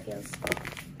see how it feels.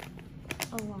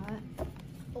 A lot.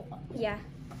 Yeah.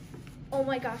 Oh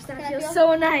my gosh, that feels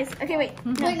so nice. Okay, wait.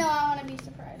 Wait, no, I want to be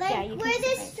surprised. Like, Yeah, you we're can the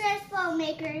surprise. stress ball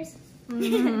makers.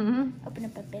 Mhm. Open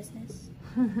up a business.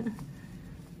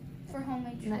 For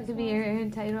homemade That could be your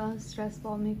title, stress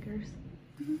ball makers.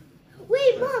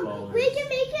 Wait, Stress Mom, ballers. we can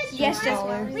make a Yes, ton. stress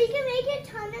ballers. We can make a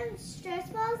ton of stress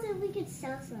balls and we could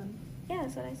sell some. Yeah,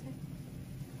 that's what I said.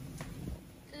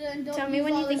 Don't Tell me use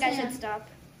when all you think the I should sand. stop.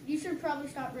 You should probably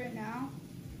stop right now.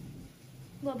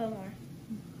 A little bit more.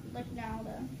 Like now,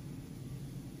 though.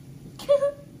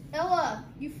 Ella,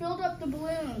 you filled up the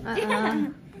balloon.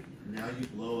 Now you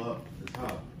blow up the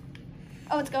top.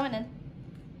 Oh, it's going in.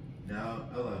 Now,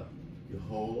 Ella, you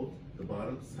hold the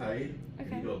bottom tight Okay.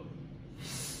 and you go.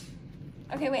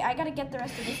 Okay, wait, I gotta get the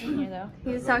rest of this in here though.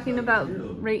 He's talking about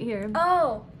right here.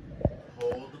 Oh!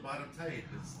 Hold the bottom tight.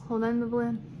 Just Hold on the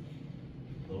balloon.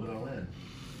 blow it all in.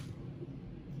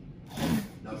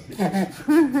 No,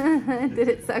 Did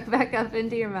it suck back up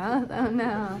into your mouth? Oh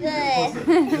no.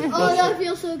 Oh, that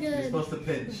feels so You're good. supposed to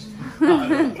pinch.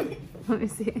 Let me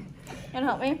see. You wanna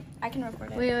help me? I can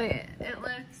record it. Wait. It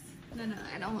looks. No,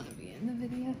 I don't want to be in the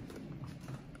video.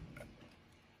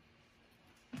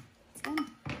 It's done.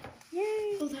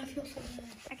 Yay. Oh, that feels so good.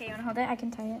 Okay, you wanna hold it? I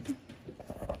can tie it.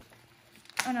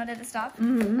 Oh no, did it stop?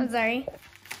 Mhm. I'm sorry. I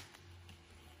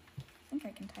think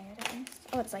I can tie it at least.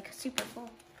 Oh, it's like super full.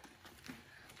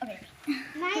 Okay.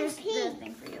 Here's the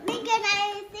thing for you. Lincoln,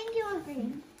 I think you want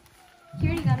green. You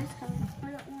already got his color.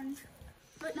 I got orange.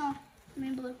 But no, I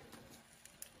mean blue.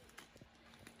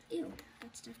 Ew,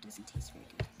 that stuff doesn't taste very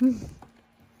good.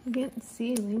 I can't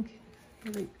see, Link.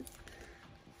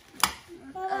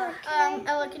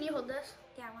 Ella, can you hold this?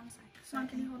 Yeah, one sec. Mom,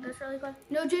 can you hold this really quick?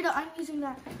 No, Jada, I'm using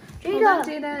that. Hold on,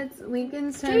 Jada. It's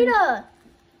Lincoln's turn. Jada!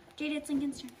 Jada, it's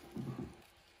Lincoln's turn.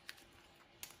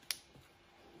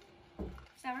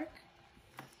 Does that work?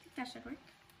 That should work.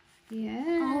 Yeah.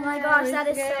 Oh my gosh, that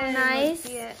is so nice.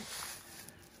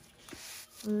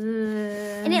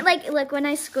 And it like, look, when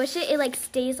I squish it, it like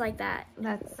stays like that.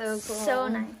 That's so cool. So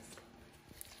nice.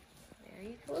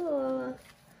 Very cool.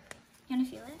 You wanna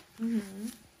feel it?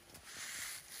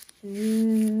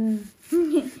 Here,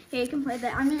 you can play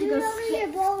that. I'm gonna go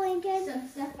skip. Some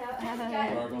stuff out.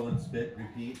 Gargle and spit,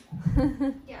 repeat.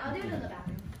 Yeah, I'll do it in the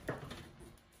bathroom.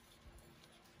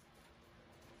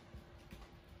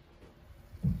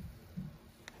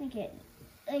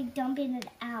 Like dumping it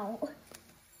out.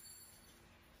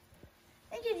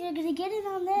 I think you're gonna get it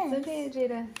on this. It's okay,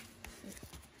 Jada.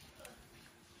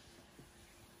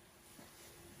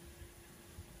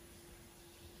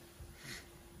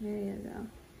 There you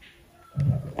go.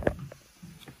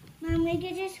 Mom, we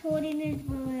could just holding this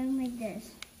balloon like this.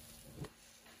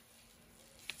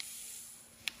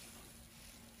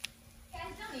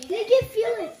 You can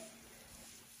feel it.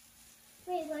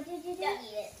 Wait, what did you do? Don't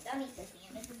eat it. Don't eat the sand.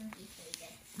 It doesn't taste very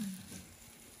good.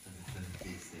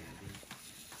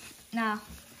 No.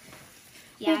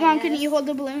 Hey, Mom, can you hold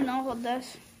the balloon? I'll hold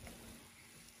this.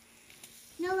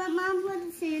 No, let Mom hold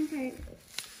the sand part.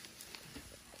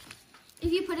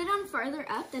 If you put it on farther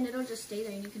up, then it'll just stay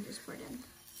there and you can just pour it in.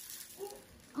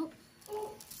 Oh.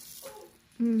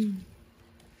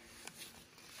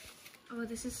 Oh,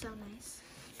 this is so nice.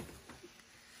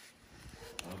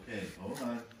 Okay, hold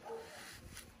on.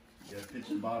 You gotta pitch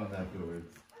the bottom afterwards.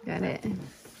 Got it.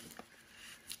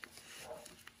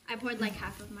 I poured like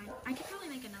half of mine. I could probably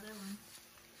make another one.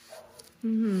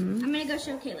 Mm-hmm. I'm gonna go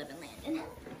show Caleb and Landon.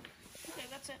 Okay,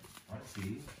 that's it. Alright,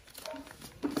 see?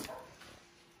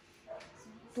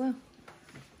 Blow.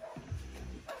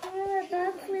 Oh,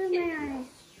 that flew my eye.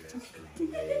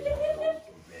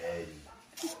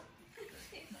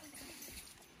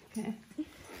 Okay.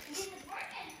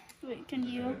 Wait, can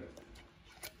you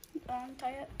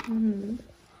tie it? Mm-hmm.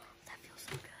 That feels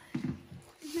so good.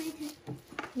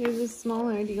 Yours is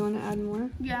smaller. Do you want to add more?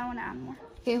 Yeah, I want to add more.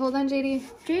 Okay, hold on, JD.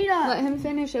 Jada! Let him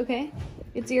finish, okay?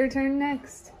 It's your turn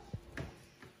next.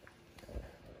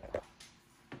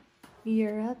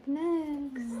 You're up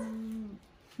next.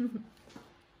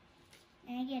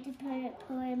 I get to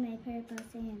pour my purple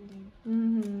sand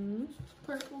in. Mm-hmm.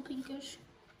 Purple, pinkish.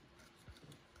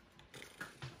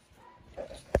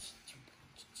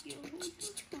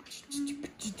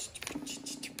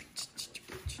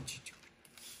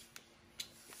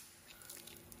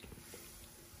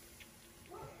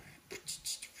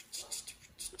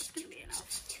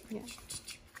 Yeah.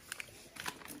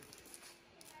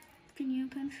 Can you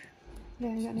pinch? Yeah,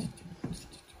 I got it.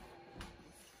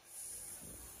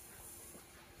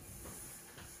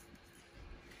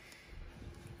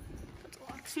 That's a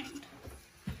lot of sand.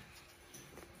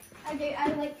 I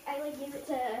gave it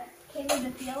to Caleb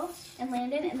to feel and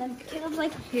Landon, and then Caleb's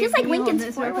like, Here, feels like can you hold Lincoln's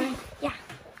this real forward. quick? Yeah.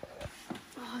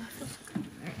 Oh, that feels so good.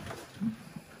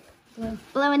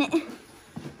 blow in it.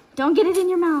 Don't get it in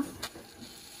your mouth.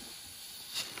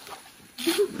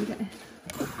 Okay.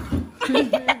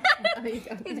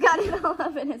 He's got it all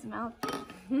up in his mouth.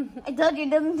 I told you it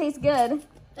doesn't taste good.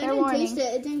 I didn't taste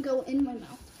it. It didn't go in my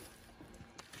mouth.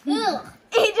 Ugh.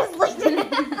 He just licked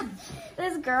it.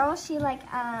 This girl, she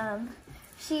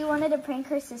wanted to prank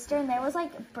her sister, and there was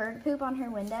like bird poop on her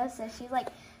window. So she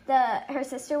her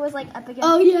sister was like up against.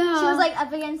 Oh yeah. She was like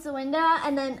up against the window,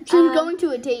 and then she was going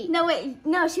to a date. No, wait,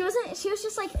 no, she wasn't. She was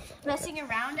just like messing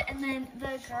around, and then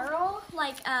the girl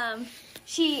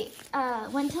she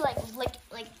went to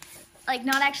like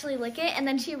not actually lick it, and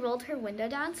then she rolled her window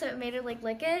down, so it made her like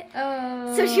lick it.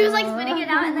 Oh. So she was like spitting it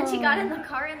out, and then she got in the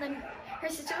car, and then her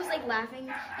sister was like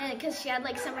laughing, and because she had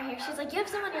like some right here, she was like, "You have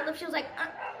some on your lips." She was like,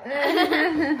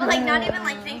 but like not even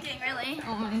like thinking really.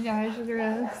 Oh my gosh,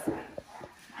 gross.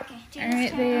 Okay, All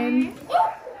right, babe.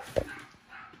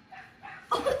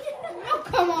 Oh,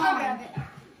 come on. I'll grab it.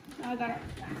 I got it.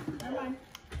 Never mind.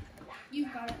 You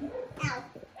got it. Ow.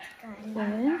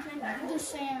 Good. The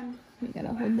sand. We gotta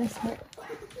hold this part.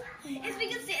 It's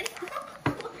because sand.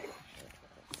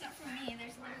 It's not for me.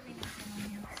 There's literally no sand on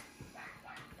here.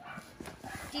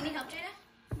 Do you need help, Jada?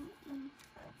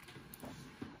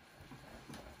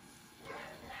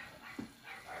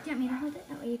 Do you want me to hold it?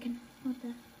 That way you can hold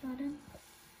the bottom.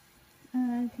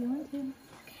 If you want to.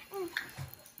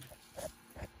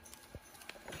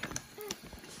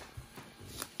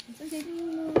 It's okay.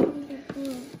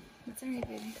 It's alright,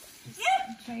 baby.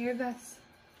 Just try your best.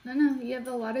 No, you have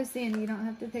a lot of sand. You don't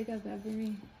have to pick up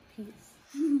every piece.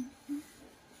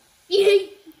 Yay!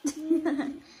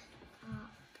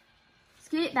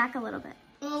 Scoot it back a little bit.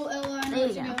 Oh, Ella, I know There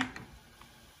what you to go. do.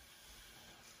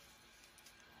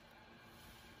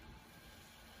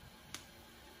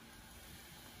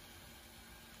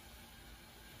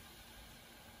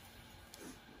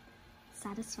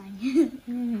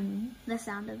 Satisfying. The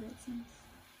sound of it seems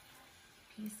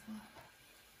Peaceful.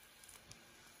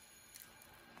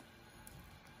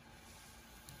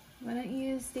 Why don't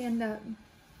you stand up?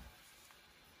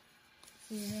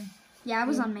 So Yeah, I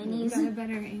was on my you knees. got a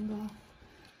better angle.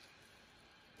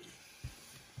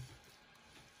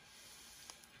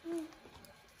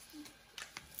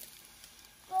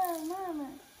 Oh, Mama.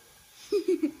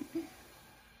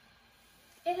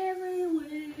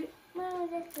 Everywhere. Mama,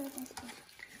 let's go this way.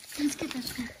 Let's get this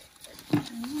one.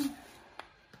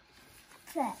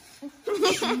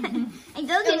 I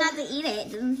told you not to eat it.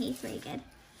 It doesn't taste very good.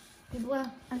 Good blow.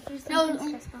 No,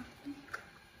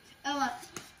 Ella,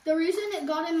 the reason it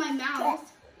got in my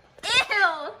mouth.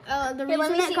 Ew! The Here, let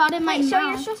reason me it see. got in my Wait, show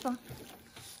your mouth. stress ball.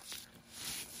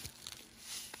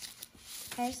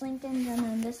 There's Lincoln's, and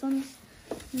then this one's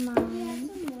mine.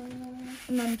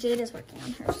 And then Jada's working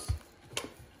on hers.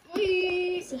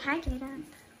 Wee. Say hi, Jada.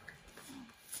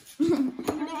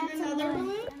 Another one?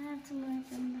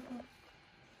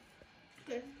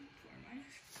 Good.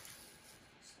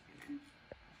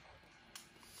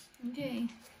 Okay.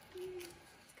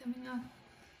 It's coming off.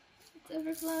 It's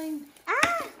overflowing.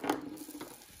 Ah!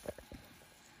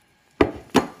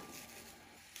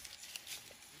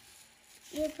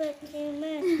 You put too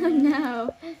much. Oh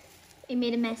no. It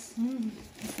made a mess.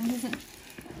 This one isn't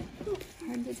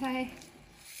hard to tie.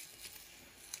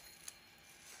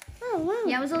 Oh, wow.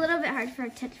 Yeah, it was a little bit hard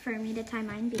for me to tie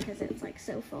mine because it's like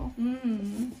so full.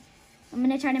 Mm. I'm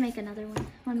gonna try to make another one.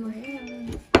 One more.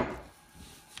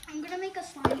 I'm gonna make a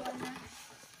slime one.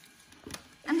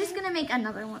 I'm just gonna make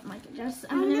another one. Like just,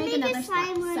 I'm gonna gonna make make a another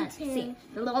slime one sand. too. See,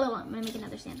 the little one. I'm gonna make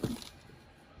another sand one.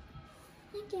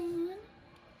 Again.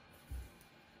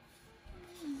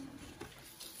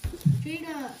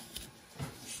 Jada,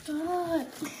 stop.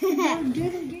 You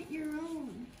didn't get your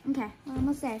own. Okay, we're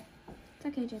almost there. It's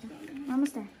okay, Jada. We're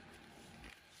almost there.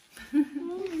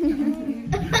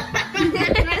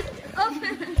 Oh.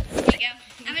 There you go.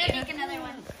 I'm gonna make another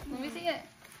one. Let me see it.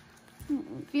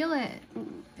 Feel it.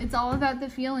 It's all about the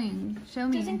feeling. Show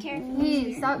me. Doesn't care.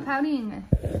 Hey, stop pouting.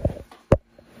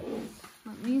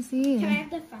 Let me see. Can I have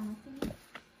the funnel, please?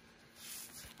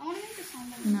 I want to make a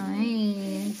slime one.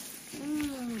 Nice.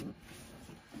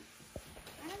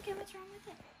 I don't care what's wrong with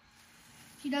it.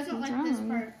 She doesn't What's like this wrong?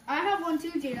 part. I have one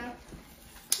too, Jada.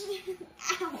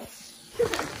 Ow.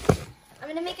 I'm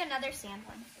gonna make another sand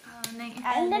one. Oh, nice.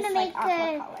 I'm gonna make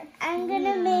the. I'm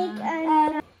gonna make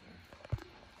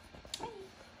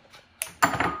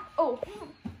Oh.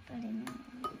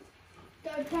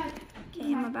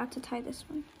 Okay, I'm about to tie this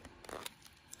one.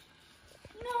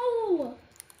 No.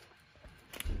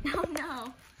 Oh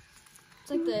no. It's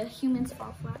like the human's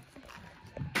fall flat.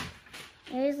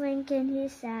 There's Lincoln.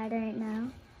 He's sad right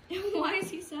now Why is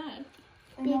he sad?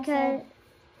 because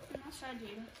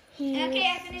He's Okay,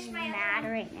 I finished my mad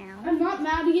right now. I'm not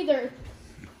mad either.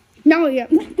 No, yeah.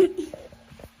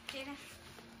 Jada,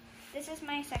 this is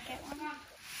my second one.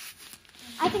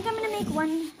 I think I'm gonna make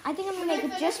one. I think I'm gonna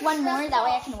make just one more. That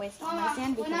way I can waste all my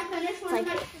sand When I because finish one of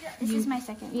my this is my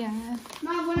second. Yeah.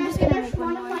 Mom, when I finish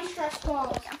one of my stress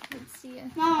balls. Let's see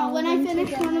it. Mom, when I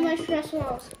finish one of my stress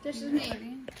balls, this is me.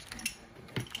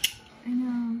 I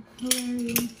know.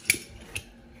 Hilarious.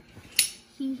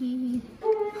 Hee hee hee.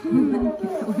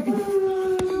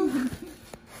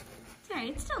 Sorry,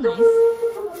 it's still nice.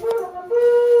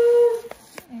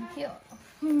 Thank you.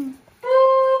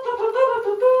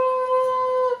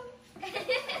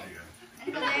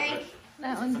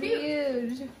 That one's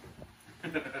huge.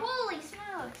 Holy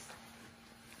smokes!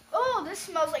 Oh, this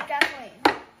smells like gasoline.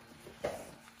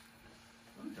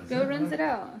 Go rinse it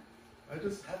out. I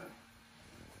just haven't.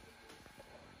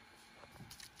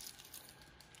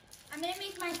 I'm gonna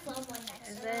make my flow one next.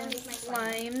 Is So I'm gonna make this my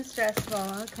slime. slime stress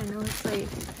ball? Kind of looks like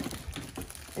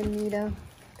Anita.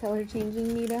 Color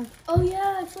changing Nita. Oh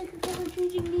yeah, it's like a color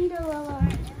changing needle.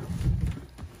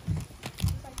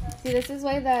 See, this is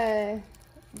why the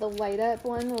light up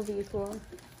one will be cool.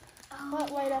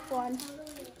 What light up one?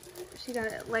 She got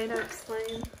it light up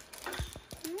slime.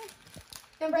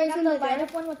 Remember I got the light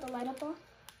up one with the light up ball?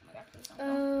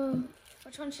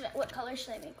 Which one should I? What color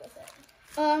should I make with it?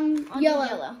 I'll do Yellow.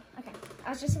 yellow. Okay. I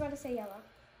was just about to say yellow.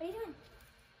 What are you doing?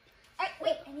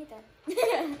 Wait, I need that.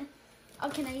 Oh,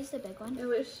 can I use the big one? I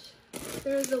wish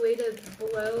there was a way to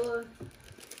blow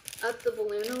up the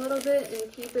balloon a little bit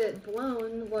and keep it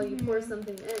blown while you pour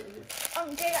something in.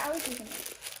 Jada, I was using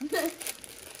it.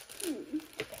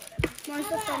 Where's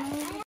the funnel?